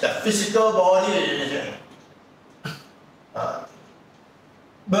 is the physical body.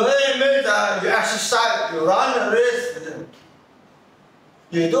 But it means you exercise, you run a race,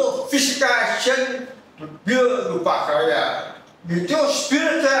 you do physical action to build Rupakaya. You do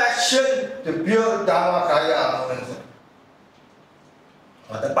spiritual action to build Dhammakaya.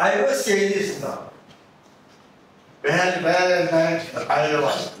 The Bible says this now. Very, very nice, the Bible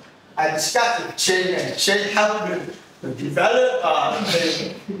was. I discussed with change how to develop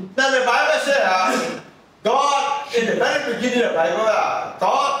things. Now the Bible says, God, in the very beginning of the Bible,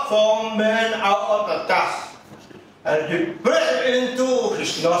 God formed man out of the dust. And he breathed into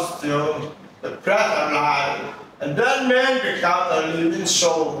his nostril the breath of life. And then man became a living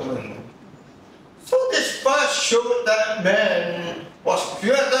soul. So this verse showed that man was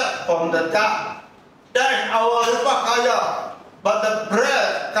created from the dust. That is our Rupakaya. But the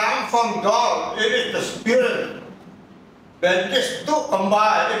breath comes from God. It is the spirit. When these two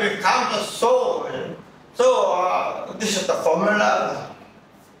combine, it becomes a soul. So this is the formula.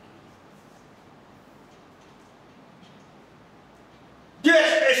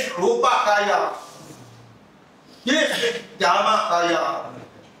 rupa kaya. This is dhamma kaya.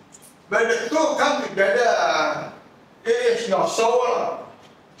 When the two come together, it is your soul.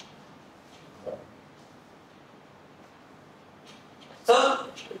 So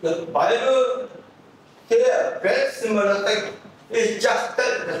the Bible here very similar thing. It's just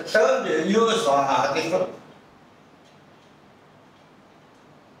that the term they use are different.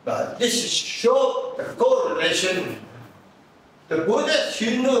 But this shows the correlation. The Buddhist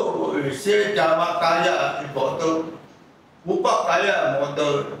Hindu will say Dhammakaya immortal, Upakaya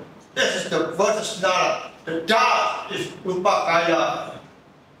immortal. This is the first knowledge. The dark is Upakaya.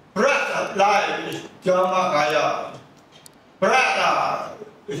 Breath of life is Dhammakaya. Breath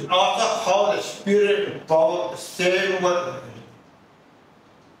is also called the spirit, both the same word.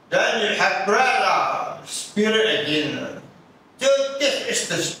 Then you have breath, spirit again. So this is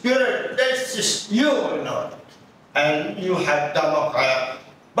the spirit, this is you, and you have Dhammakaya.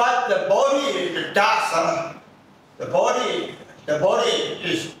 But the body, the dasa, the body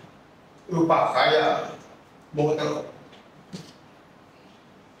is Upakaya, mortal.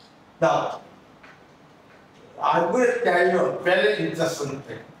 Now, I will tell you a very interesting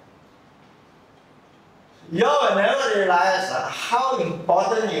thing. You will never realize how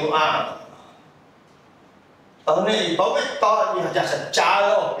important you are. Only you probably thought you are just a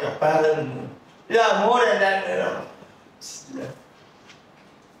child of your parents. You are more than that,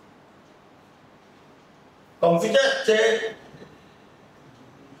 Confucius said,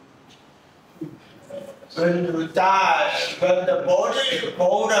 when you die, when the body is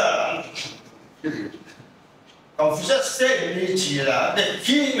older, Confucius said in Nietzsche, the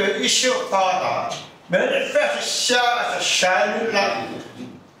key will issue further, manifest itself as a shining light.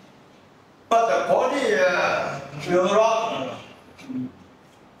 But the body will rot.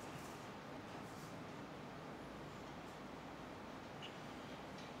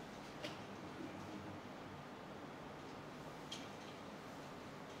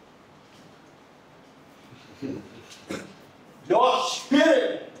 Your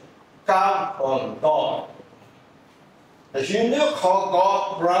spirit comes from God. The Hindu call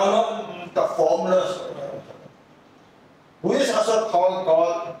God Brahman, the formless. Buddhists also call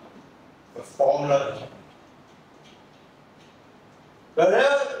God the formless.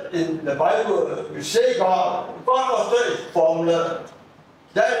 Wherever in the Bible you say God also is formless.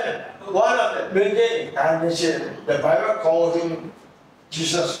 Then one of the major incarnations, the Bible calls him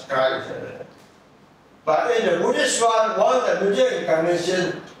Jesus Christ. But in the Buddhist one of the major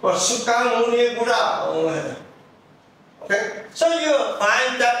incarnations was Sukamuni Buddha. Okay, so you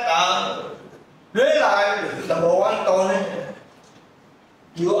find that realize number one, Tony,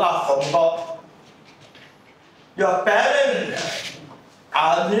 you are from God. Your parents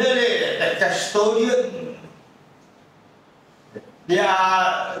are really the custodian. They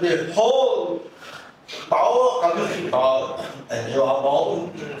are the whole power comes from God, and you are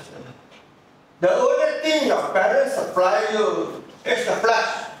born. The only thing your parents supply you is the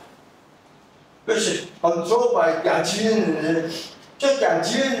flesh, which is controlled by their genes. Just their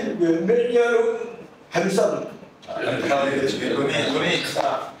genes will make you handsome. But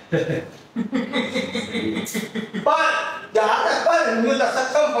the other part in you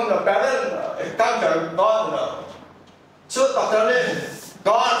doesn't come from the parents, it comes from God. So Dr. Lim,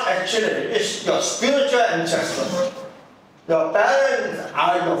 God actually is your spiritual ancestor. Your parents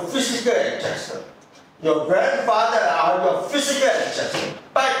are your physical ancestor. Your grandfather are your physical ancestor.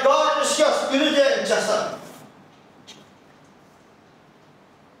 But God is your spiritual ancestor.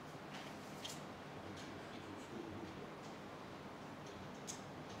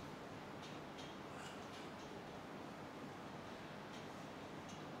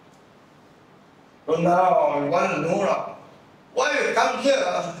 So now we want to know why you come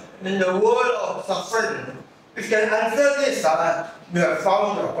here in the world of suffering. If you can answer this, you have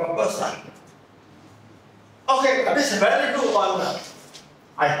found your purpose. Okay, this is a very good one.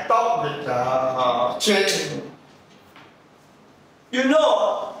 I talked with Chen. You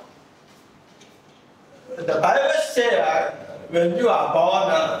know, the Bible says when you are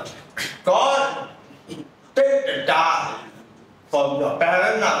born, God take the dust from your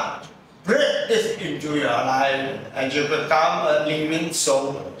parents, breathe this into your life, and you become a living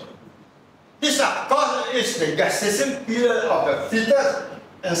soul. This, of course, is the gestation period of the fetus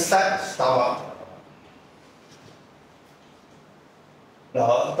inside the stomach.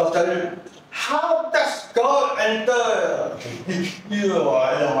 Now, Dr. Lim, how does God enter you in your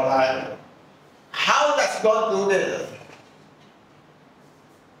life? How does God do this?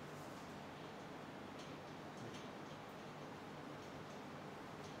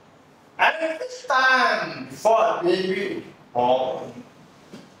 And this time before a baby born,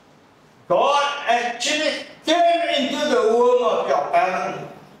 God actually came into the womb of your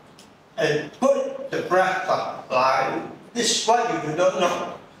parents and put the breath of life. This is what you don't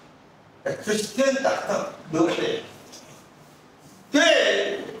know. A Christian does not do it.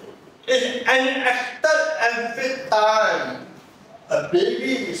 This is enacted every time a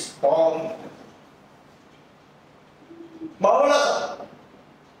baby is born. Maulah,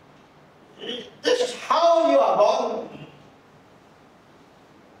 this is how you are born.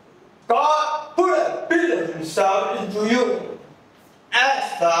 God put a bit of himself into you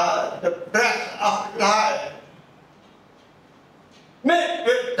as the breath of life. Made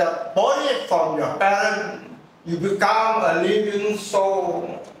with the body from your parent, you become a living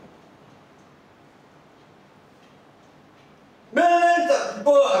soul. Millions of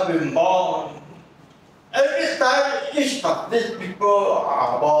people have been born. Every time each of these people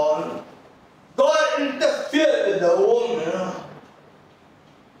are born, God interfered with the womb, you know.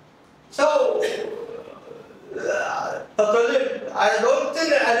 So, Dr. Lim, I don't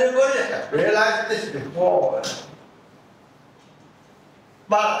think anybody has realized this before.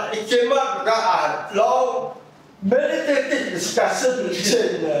 But it came up because I had long, meditative discussion with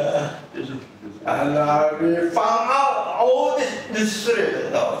Jane. And we found out all this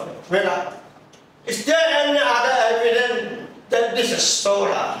mystery. Is there any other evidence that this is so?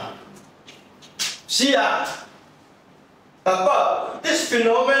 See, but this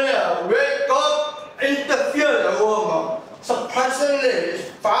phenomenon where God interfered in the world, surprisingly is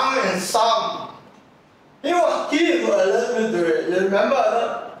found in some. He was given a little bit. You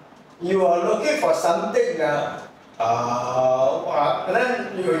remember, you were looking for something, and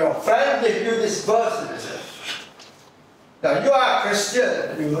then your friend gave you this verse. Now you are a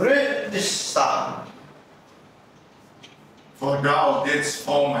Christian, you read this psalm. For thou didst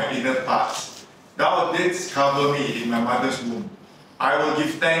form my inner parts. Thou didst cover me in my mother's womb. I will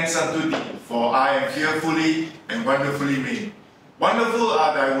give thanks unto thee, for I am fearfully and wonderfully made. Wonderful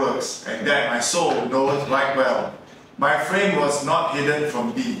are thy works, and that my soul knoweth right well. My frame was not hidden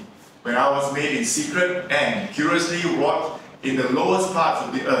from thee, when I was made in secret and curiously wrought in the lowest parts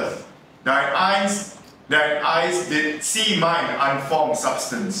of the earth. Thine eyes did see mine unformed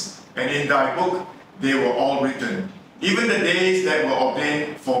substance, and in thy book they were all written, even the days that were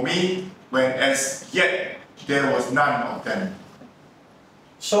ordained for me, when as yet there was none of them.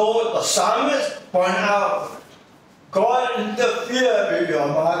 So the psalmist point out, God interfered with your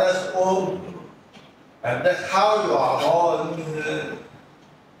mother's womb, and that's how you are born.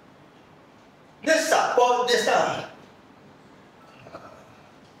 This support this time.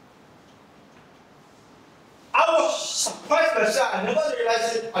 I was surprised myself. I never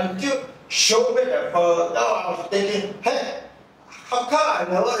realized it until showed me the pearl. Now I was thinking, hey, how come I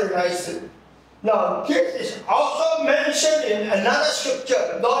never realized it? Now this is also mentioned in another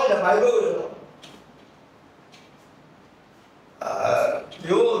scripture, not in the Bible, you know.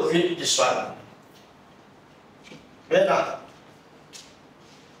 You read this one. Read.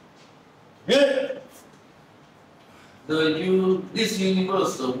 This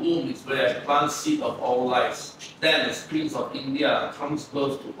universe, the womb, is where the plant seed of all lives. Then the springs of India comes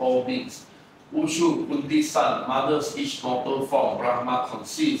birth to all beings. Ushu, Kunti's son, mother's each mortal form, Brahma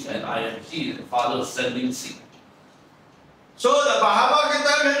conceives, and I am he, the father's sending seed. So the Bhagavad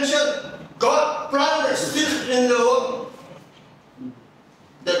Gita mentioned God planted the seed in the womb.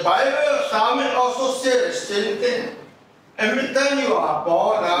 The Bible Psalmist also says the same thing. Every time you are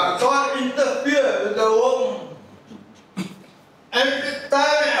born, God interferes with the womb. Every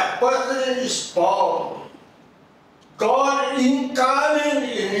time a person is born, God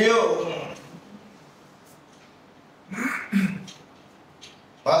incarnates in you.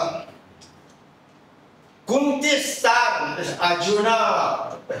 But Kunti's son is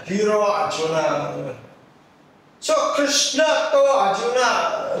Arjuna, the hero Arjuna. So Krishna told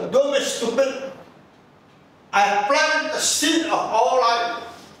Arjuna, don't be stupid. I plant the seed of all life.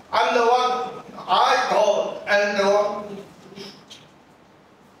 I'm the one, I God am the one.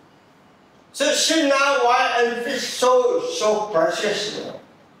 So see now why every soul is so precious. You know?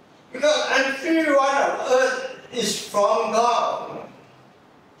 Because every one of earth is from God.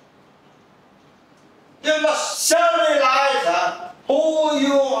 You must self-realize who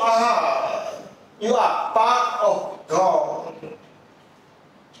you are. You are part of God.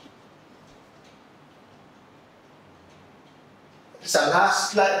 It's the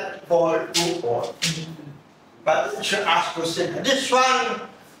last slide for you all. But you should ask question. This one,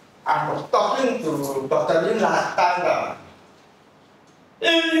 I was talking to Dr. Lim last time.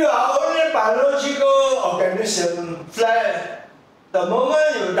 If you are only biological organism, flesh, the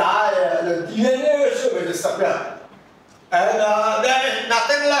moment you die, the DNA will disappear. and there is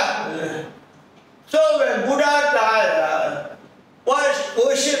nothing left. So when Buddha died, what is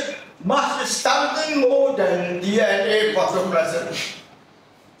worship must be something more than DNA protoplasm.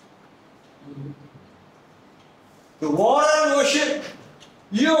 The water worship,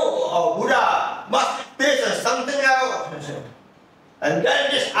 you or Buddha must be based on something else. And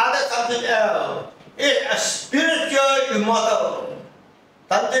then this other something else is a spiritual immortal.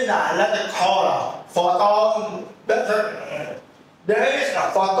 Something that I like to call photon method. There is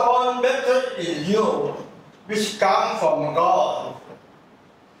a photon method in you which comes from God.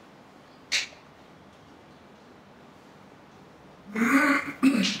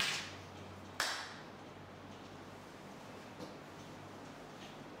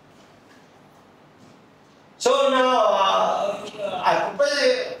 So now I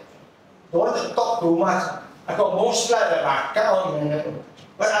probably don't want to talk too much. I got more slides than I count,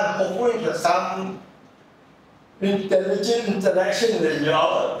 but I'm hoping for some intelligent interaction with you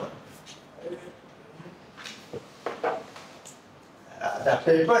all. The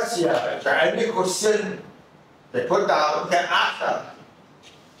papers here, if there are any question they put down, you can ask them.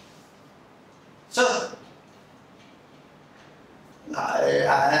 So, I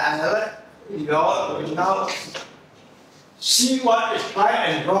let you all now see what is right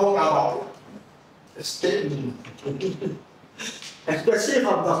and wrong about the statement. Especially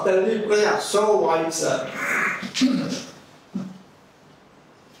from Dr. Lim, they are so wise.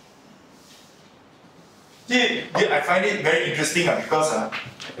 See, I find it very interesting because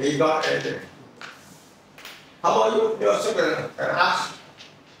He got it. How about you? You also can ask.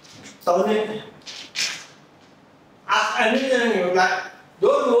 Tony, ask anything you like.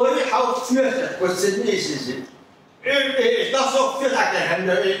 Don't worry how fierce the question is it? If it's not so fierce, I can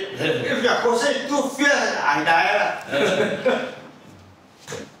handle it. If your question is too fierce, I die.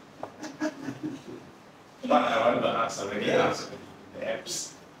 But I want to ask already answered the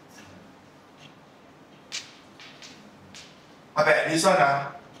apps. okay, this one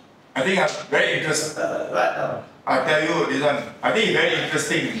I think I'm very interested. Right now. I tell you this one, I think it's very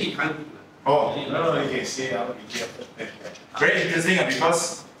interesting. Oh, No, you can say out here. very interesting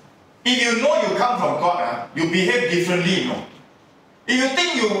because if you know you come from God, you behave differently, you know. If you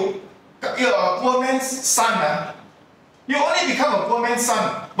think you're a poor man's son, you only become a poor man's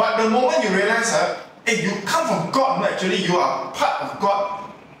son. But the moment you realize if you come from God, actually you are part of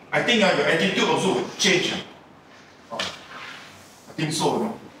God, I think your attitude also will change. I think so, you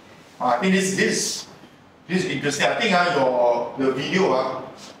know. I think this is interesting. I think the video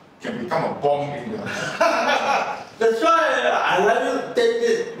can become a bomb in the. That's why I let you take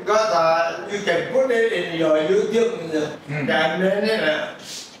it because you can put it in your YouTube.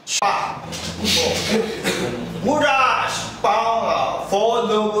 Buddha found 4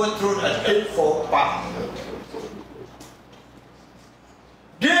 noble truths and 8 fold paths.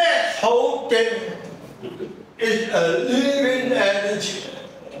 This whole thing is a living energy.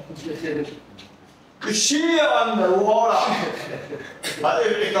 You see it on the wall, but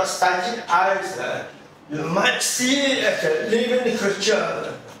if you got psychic eyes, you might see it as a living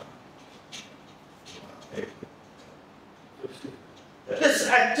creature. This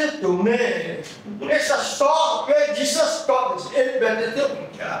active domain is a source where Jesus got his 8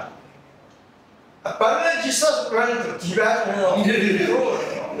 benedict. Apparently Jesus went to Tibet,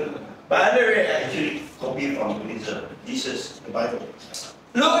 But anyway, Actually, copy from Buddhism. Jesus, the Bible.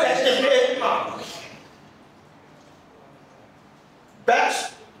 look at the 8 marks.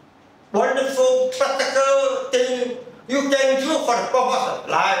 Best, wonderful, practical thing you can do for the purpose of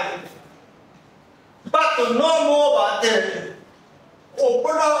life. But to know more about it,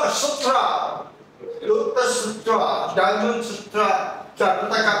 open up a sutra, Lotus Sutra, Diamond Sutra,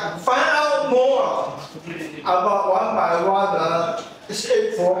 Jataka, find out more about one by one this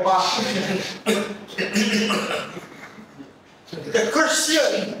 8 fold path. The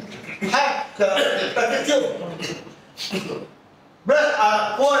Christian have the attitude. Blessed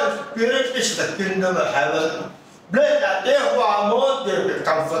are poor in spirit is the kingdom of heaven. Blessed are they who are mourned, they will be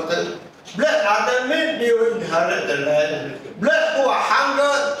comforted. Blessed are the meek, they will inherit the land. Blessed who are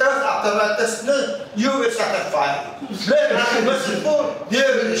hunger, thirst after righteousness, you will satisfy. Blessed are the merciful, they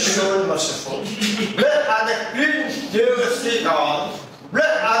will be shown merciful. Blessed are the clean, they will see God.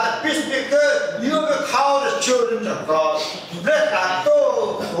 Blessed are the peacemakers, you will call the children of God. Blessed are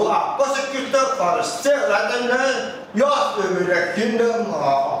those who are persecuted for the sake of righteousness, yours will be the kingdom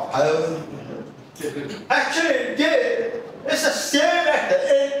of heaven. Actually, it's the same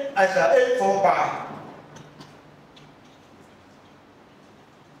as the 8 fold path.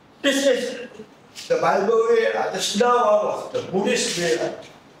 This is the Bible way, this now was the Buddhist way.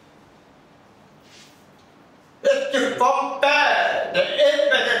 It's compare the 8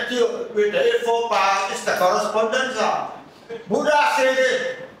 magnitude with the 8 4-pi, it's the correspondence. Buddha said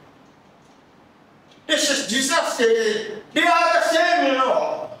it. This is Jesus said it. They are the same, you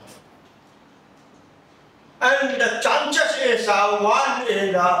know. And the chances is 1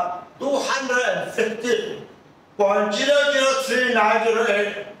 in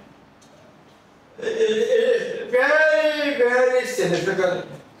 250.003908. Very, very significant.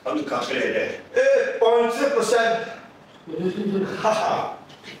 How to calculate that? 0.3%.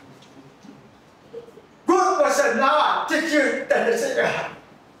 Good person now, teach you that is it.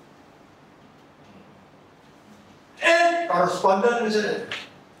 8 correspondent, isn't it?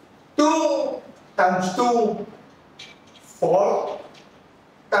 2 times 2, 4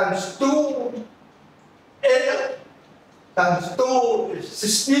 times 2, 8 times 2 is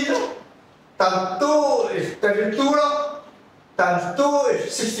 16, times 2 is 32, times 2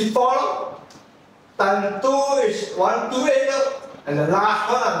 is 64, times 2 is 128, and the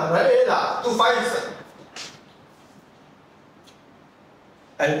last one, number 8, 257.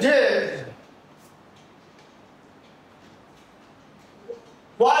 And this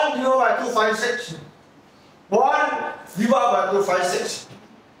 1 divided by 256. 1 divided by 256.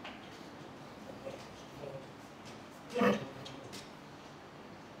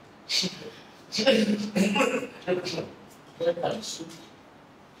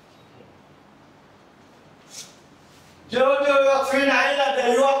 Zero 39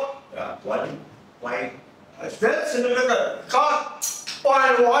 there you are. Yeah, one. It's very significant. Because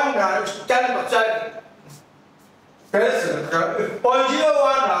 0.1 is 10%. Very significant.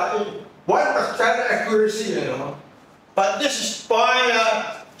 0.01 is 1% accuracy, you know. But this is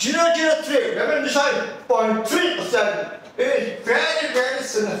 0.003. Remember this one, 0.3%. It is very, very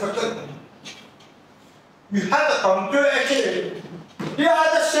significant. You have to compare actually. They are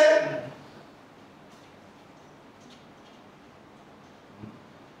the same.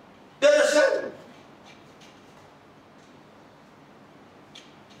 They're the same.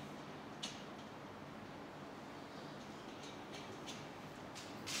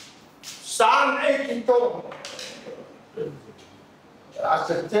 Psalm 82. I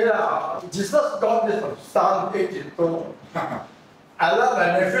said, Jesus got this from Psalm 82. I love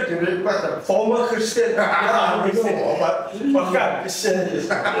my nephew to read because a former Christian. I don't know what kind of Christian is.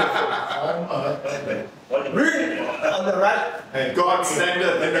 Read on the right. And God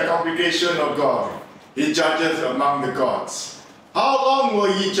standeth in the congregation of God. He judges among the gods. How long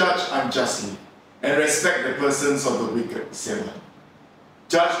will ye judge unjustly, and respect the persons of the wicked? Selah.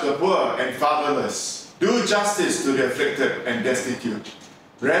 Judge the poor and fatherless. Do justice to the afflicted and destitute.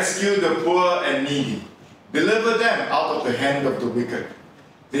 Rescue the poor and needy. Deliver them out of the hand of the wicked.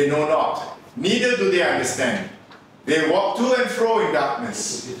 They know not, neither do they understand. They walk to and fro in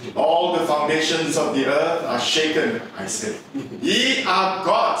darkness. All the foundations of the earth are shaken, I say. Ye are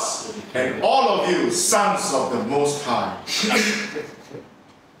gods, and all of you sons of the Most High.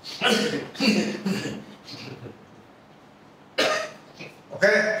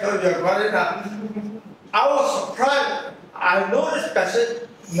 Okay, so you got it now. I was surprised. I know this passage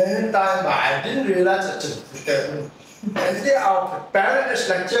many times, but I didn't realize it's significant. And today I was preparing this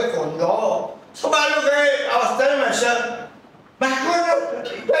lecture for you all. So I look at it, I was telling myself, my goodness,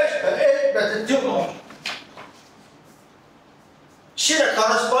 that's the 8 magnitude. See the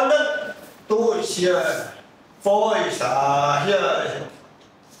correspondent? 2 is here, 4 is here.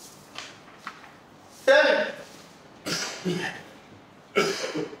 Then,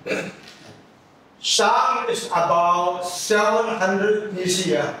 Psalm is about 700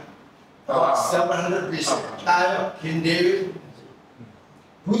 BC. About 700 BC. Time of King David.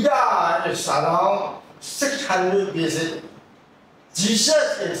 Buddha is around 600 BC.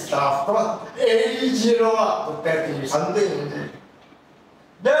 Jesus is from 80 to 30 something.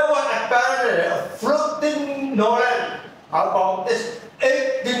 There was apparently a floating knowledge about this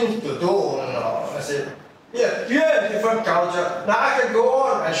 8 things to do. I said, yeah, here is different culture. Now I can go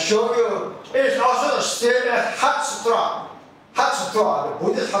on and show you. It is also the same as Hat Sutra. Hat Sutra, the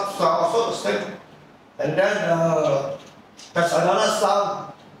Buddhist Hat Sutra, also the same. And then there's another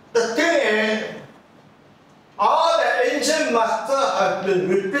psalm. The thing is, all the ancient masters have been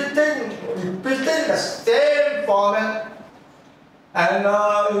repeating the same format. And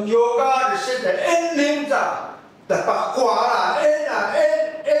in yoga, they say the 8 limbs, the pakwa,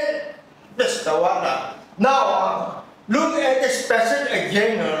 8. That's the one. Now, look at this passage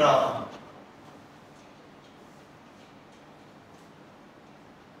again now.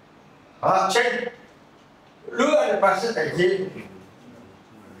 Check. Look at the passage again.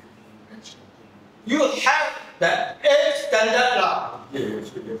 You have the 8 standard law.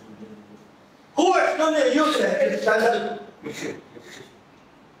 Who has going to use it standard.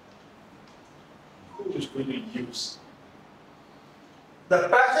 Who is going to use? The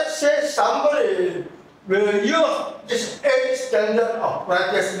passage says somebody will use this 8 standard of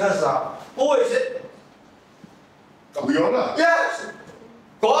righteousness. Who is it? We all are. Yes.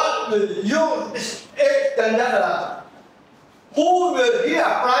 God will use this 8 standard. Who will he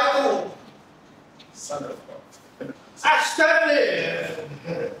apply to? Son of God.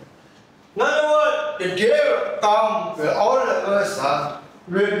 Accidentally. In other words, the day will come where all of us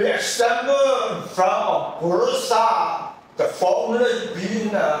will be assembled in front of Purusa, the formless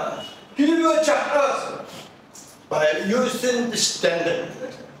being. He will judge us by using the standard.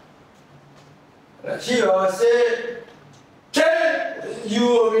 He will say, "Then you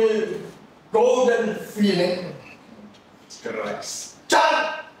will be golden feeling. Correct.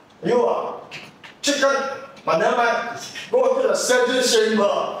 John, you are chicken. Manama, go to the surgeon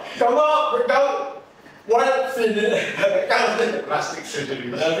chamber. Come up, become one feeling. Plastic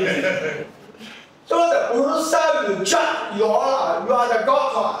surgery. So the Purusa will judge you all. You are the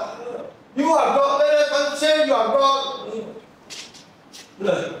God. You are God. Let them say you are God.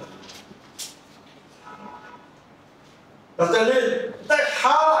 Dr. Lim, that's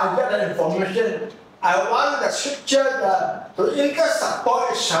how I get the information. I want the scripture to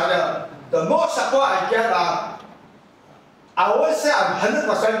inter-support each other. The more support I get, I won't say I'm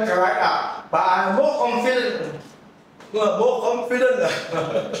 100% correct, but I'm more confident. More confident.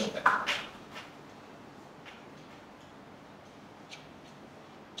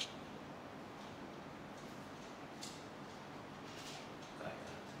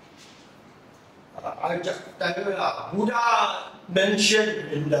 I just tell you, Buddha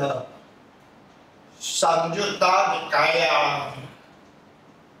mentioned in the Samyutta Nikaya,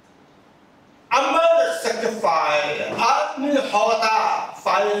 among the sacrifice, Agni-hota,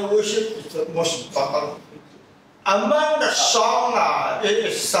 fire worship is the most important. Among the song, it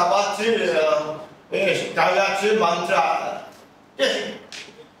is Savatri, it is Gayatri mantra. Yes,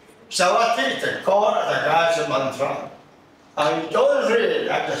 Savatri is the god of the Gayatri mantra. I don't read,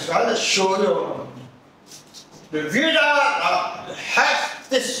 I just want to show you. The Veda has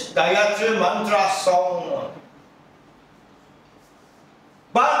this Gayatri mantra song.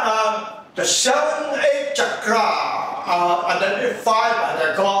 But the 7, 8 chakra are identified by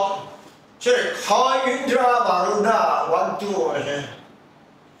the god. So they call Indra, Varuna, 1, 2,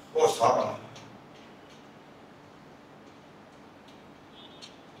 what's up?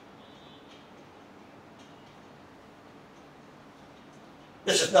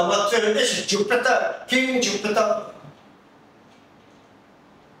 This is number 2, this is Jupiter, King Jupiter.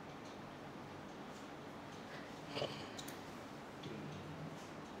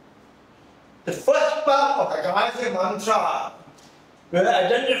 The first part of the Gayatri mantra will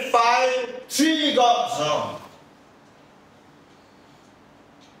identify 3 gods.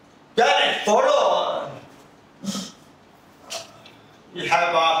 Then it follows. You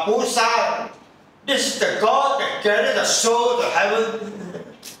have Pusa. This is the God that carries the soul to heaven.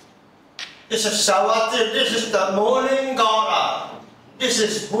 This is Savatri. This is the morning God. This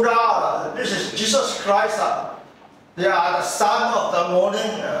is Buddha. This is Jesus Christ. They are the son of the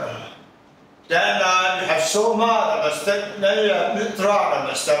morning. Then you have Soma, then you have Mitra, and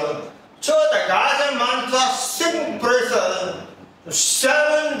the 7. So the Gayatri mantra sing praises to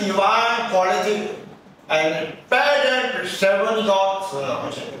 7 divine qualities and pair them to 7 gods.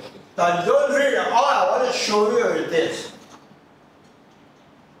 Now you don't read it. All I want to show you is this.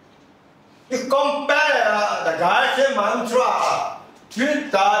 You compare the Gayatri mantra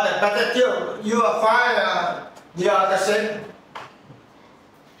with the repetitive, you will find they are the same.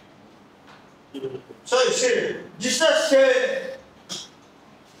 So you see, Jesus said,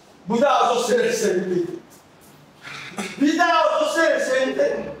 Buddha also said the same thing. Buddha also said the same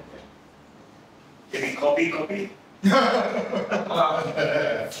thing. Can we copy?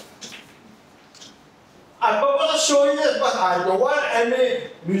 I purpose to show you this, but I don't want any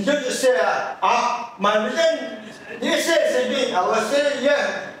religion to say, my religion, they say the same thing. I will say,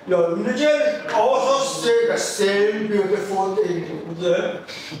 yeah, your religion also say the same beautiful thing.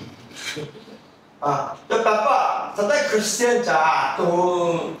 The Papa, sometimes Christians are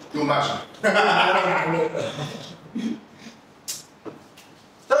Too much.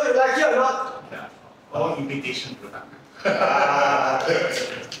 So you like it or not? Yeah. All imitation product.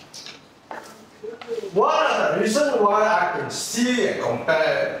 One of the reasons why I can see and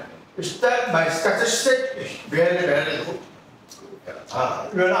compare is that my statistic is very, very good.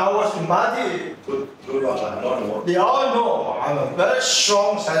 When I was in Madi, they all know I'm a very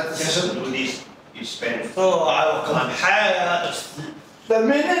strong statistician. Do this, you spend. So I will compare. The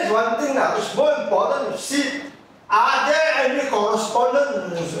meaning is one thing now. It's more important to see, are there any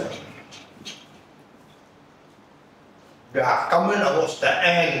correspondence? We are coming towards the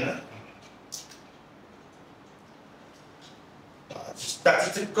end.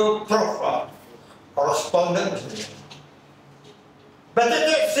 Statistical proof of correspondence. But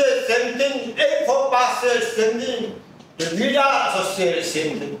it says same thing, A4 says same thing, the leader also says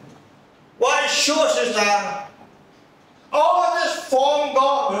same thing. What it shows is that all this form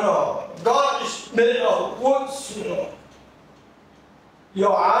God, God is made of woods,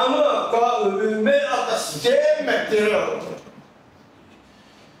 Your armor, God, will be made of the same material.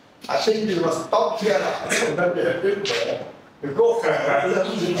 I think we must stop here. Maybe a bit more. We go for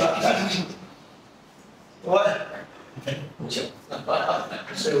what?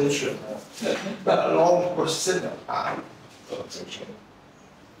 Solution. That long question.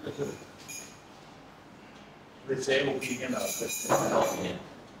 They say opinion of question. Opinion.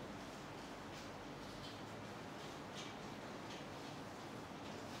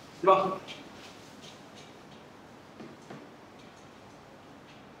 Vâng.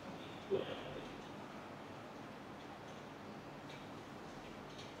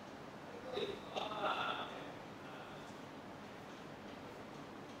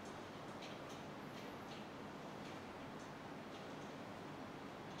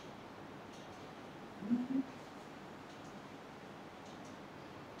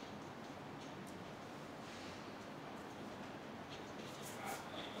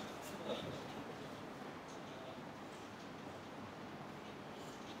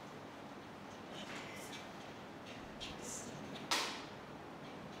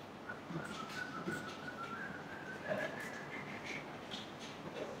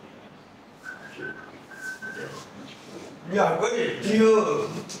 We are going to deal,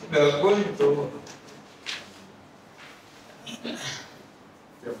 we are going to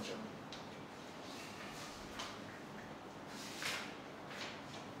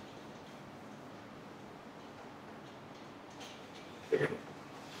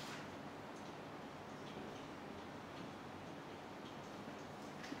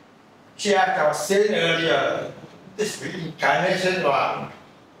Jack, I was saying earlier, this reincarnation one,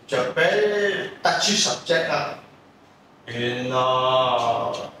 it's a very touchy subject. In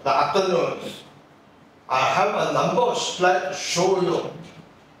the afternoon, I have a number of slides to show you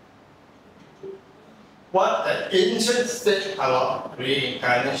what the ancients said about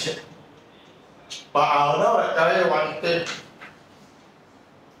reincarnation. But I'll now tell you one thing.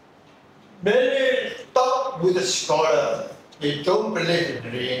 Many top Buddhist scholars, they don't believe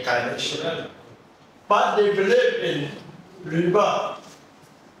in reincarnation, but they believe in rebirth.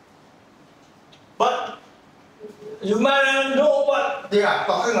 But you might not know what they are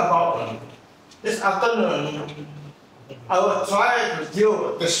talking about. This afternoon, I will try to deal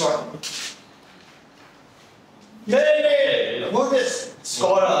with this one. Many Buddhist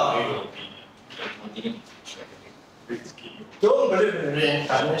scholars don't believe in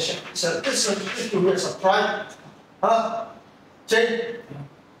reincarnation. So this will be a surprise. Huh? Jane,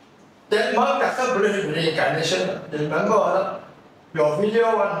 that monk doesn't believe in reincarnation. Remember your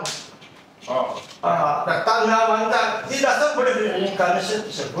video one? Oh. The Tanga one, he doesn't believe in reincarnation.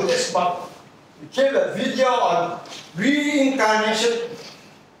 It's a Buddhist monk. He gave a video on reincarnation.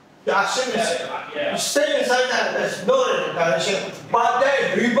 You ask him, you stay inside that, there's no reincarnation, but there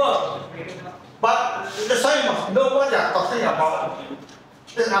is rebirth. But the same must know what they are talking about.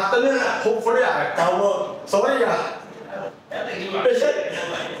 This afternoon, hopefully I cover. Sorry, they said,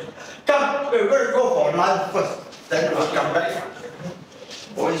 come, we're going to go for lunch first, then we'll come back.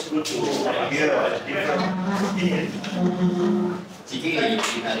 Always good to hear a different opinion. 自己嘅意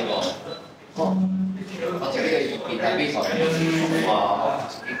見啊呢個，我自己嘅意見係非常話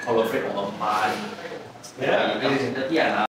incorporate 我個 mind，有啲人啊。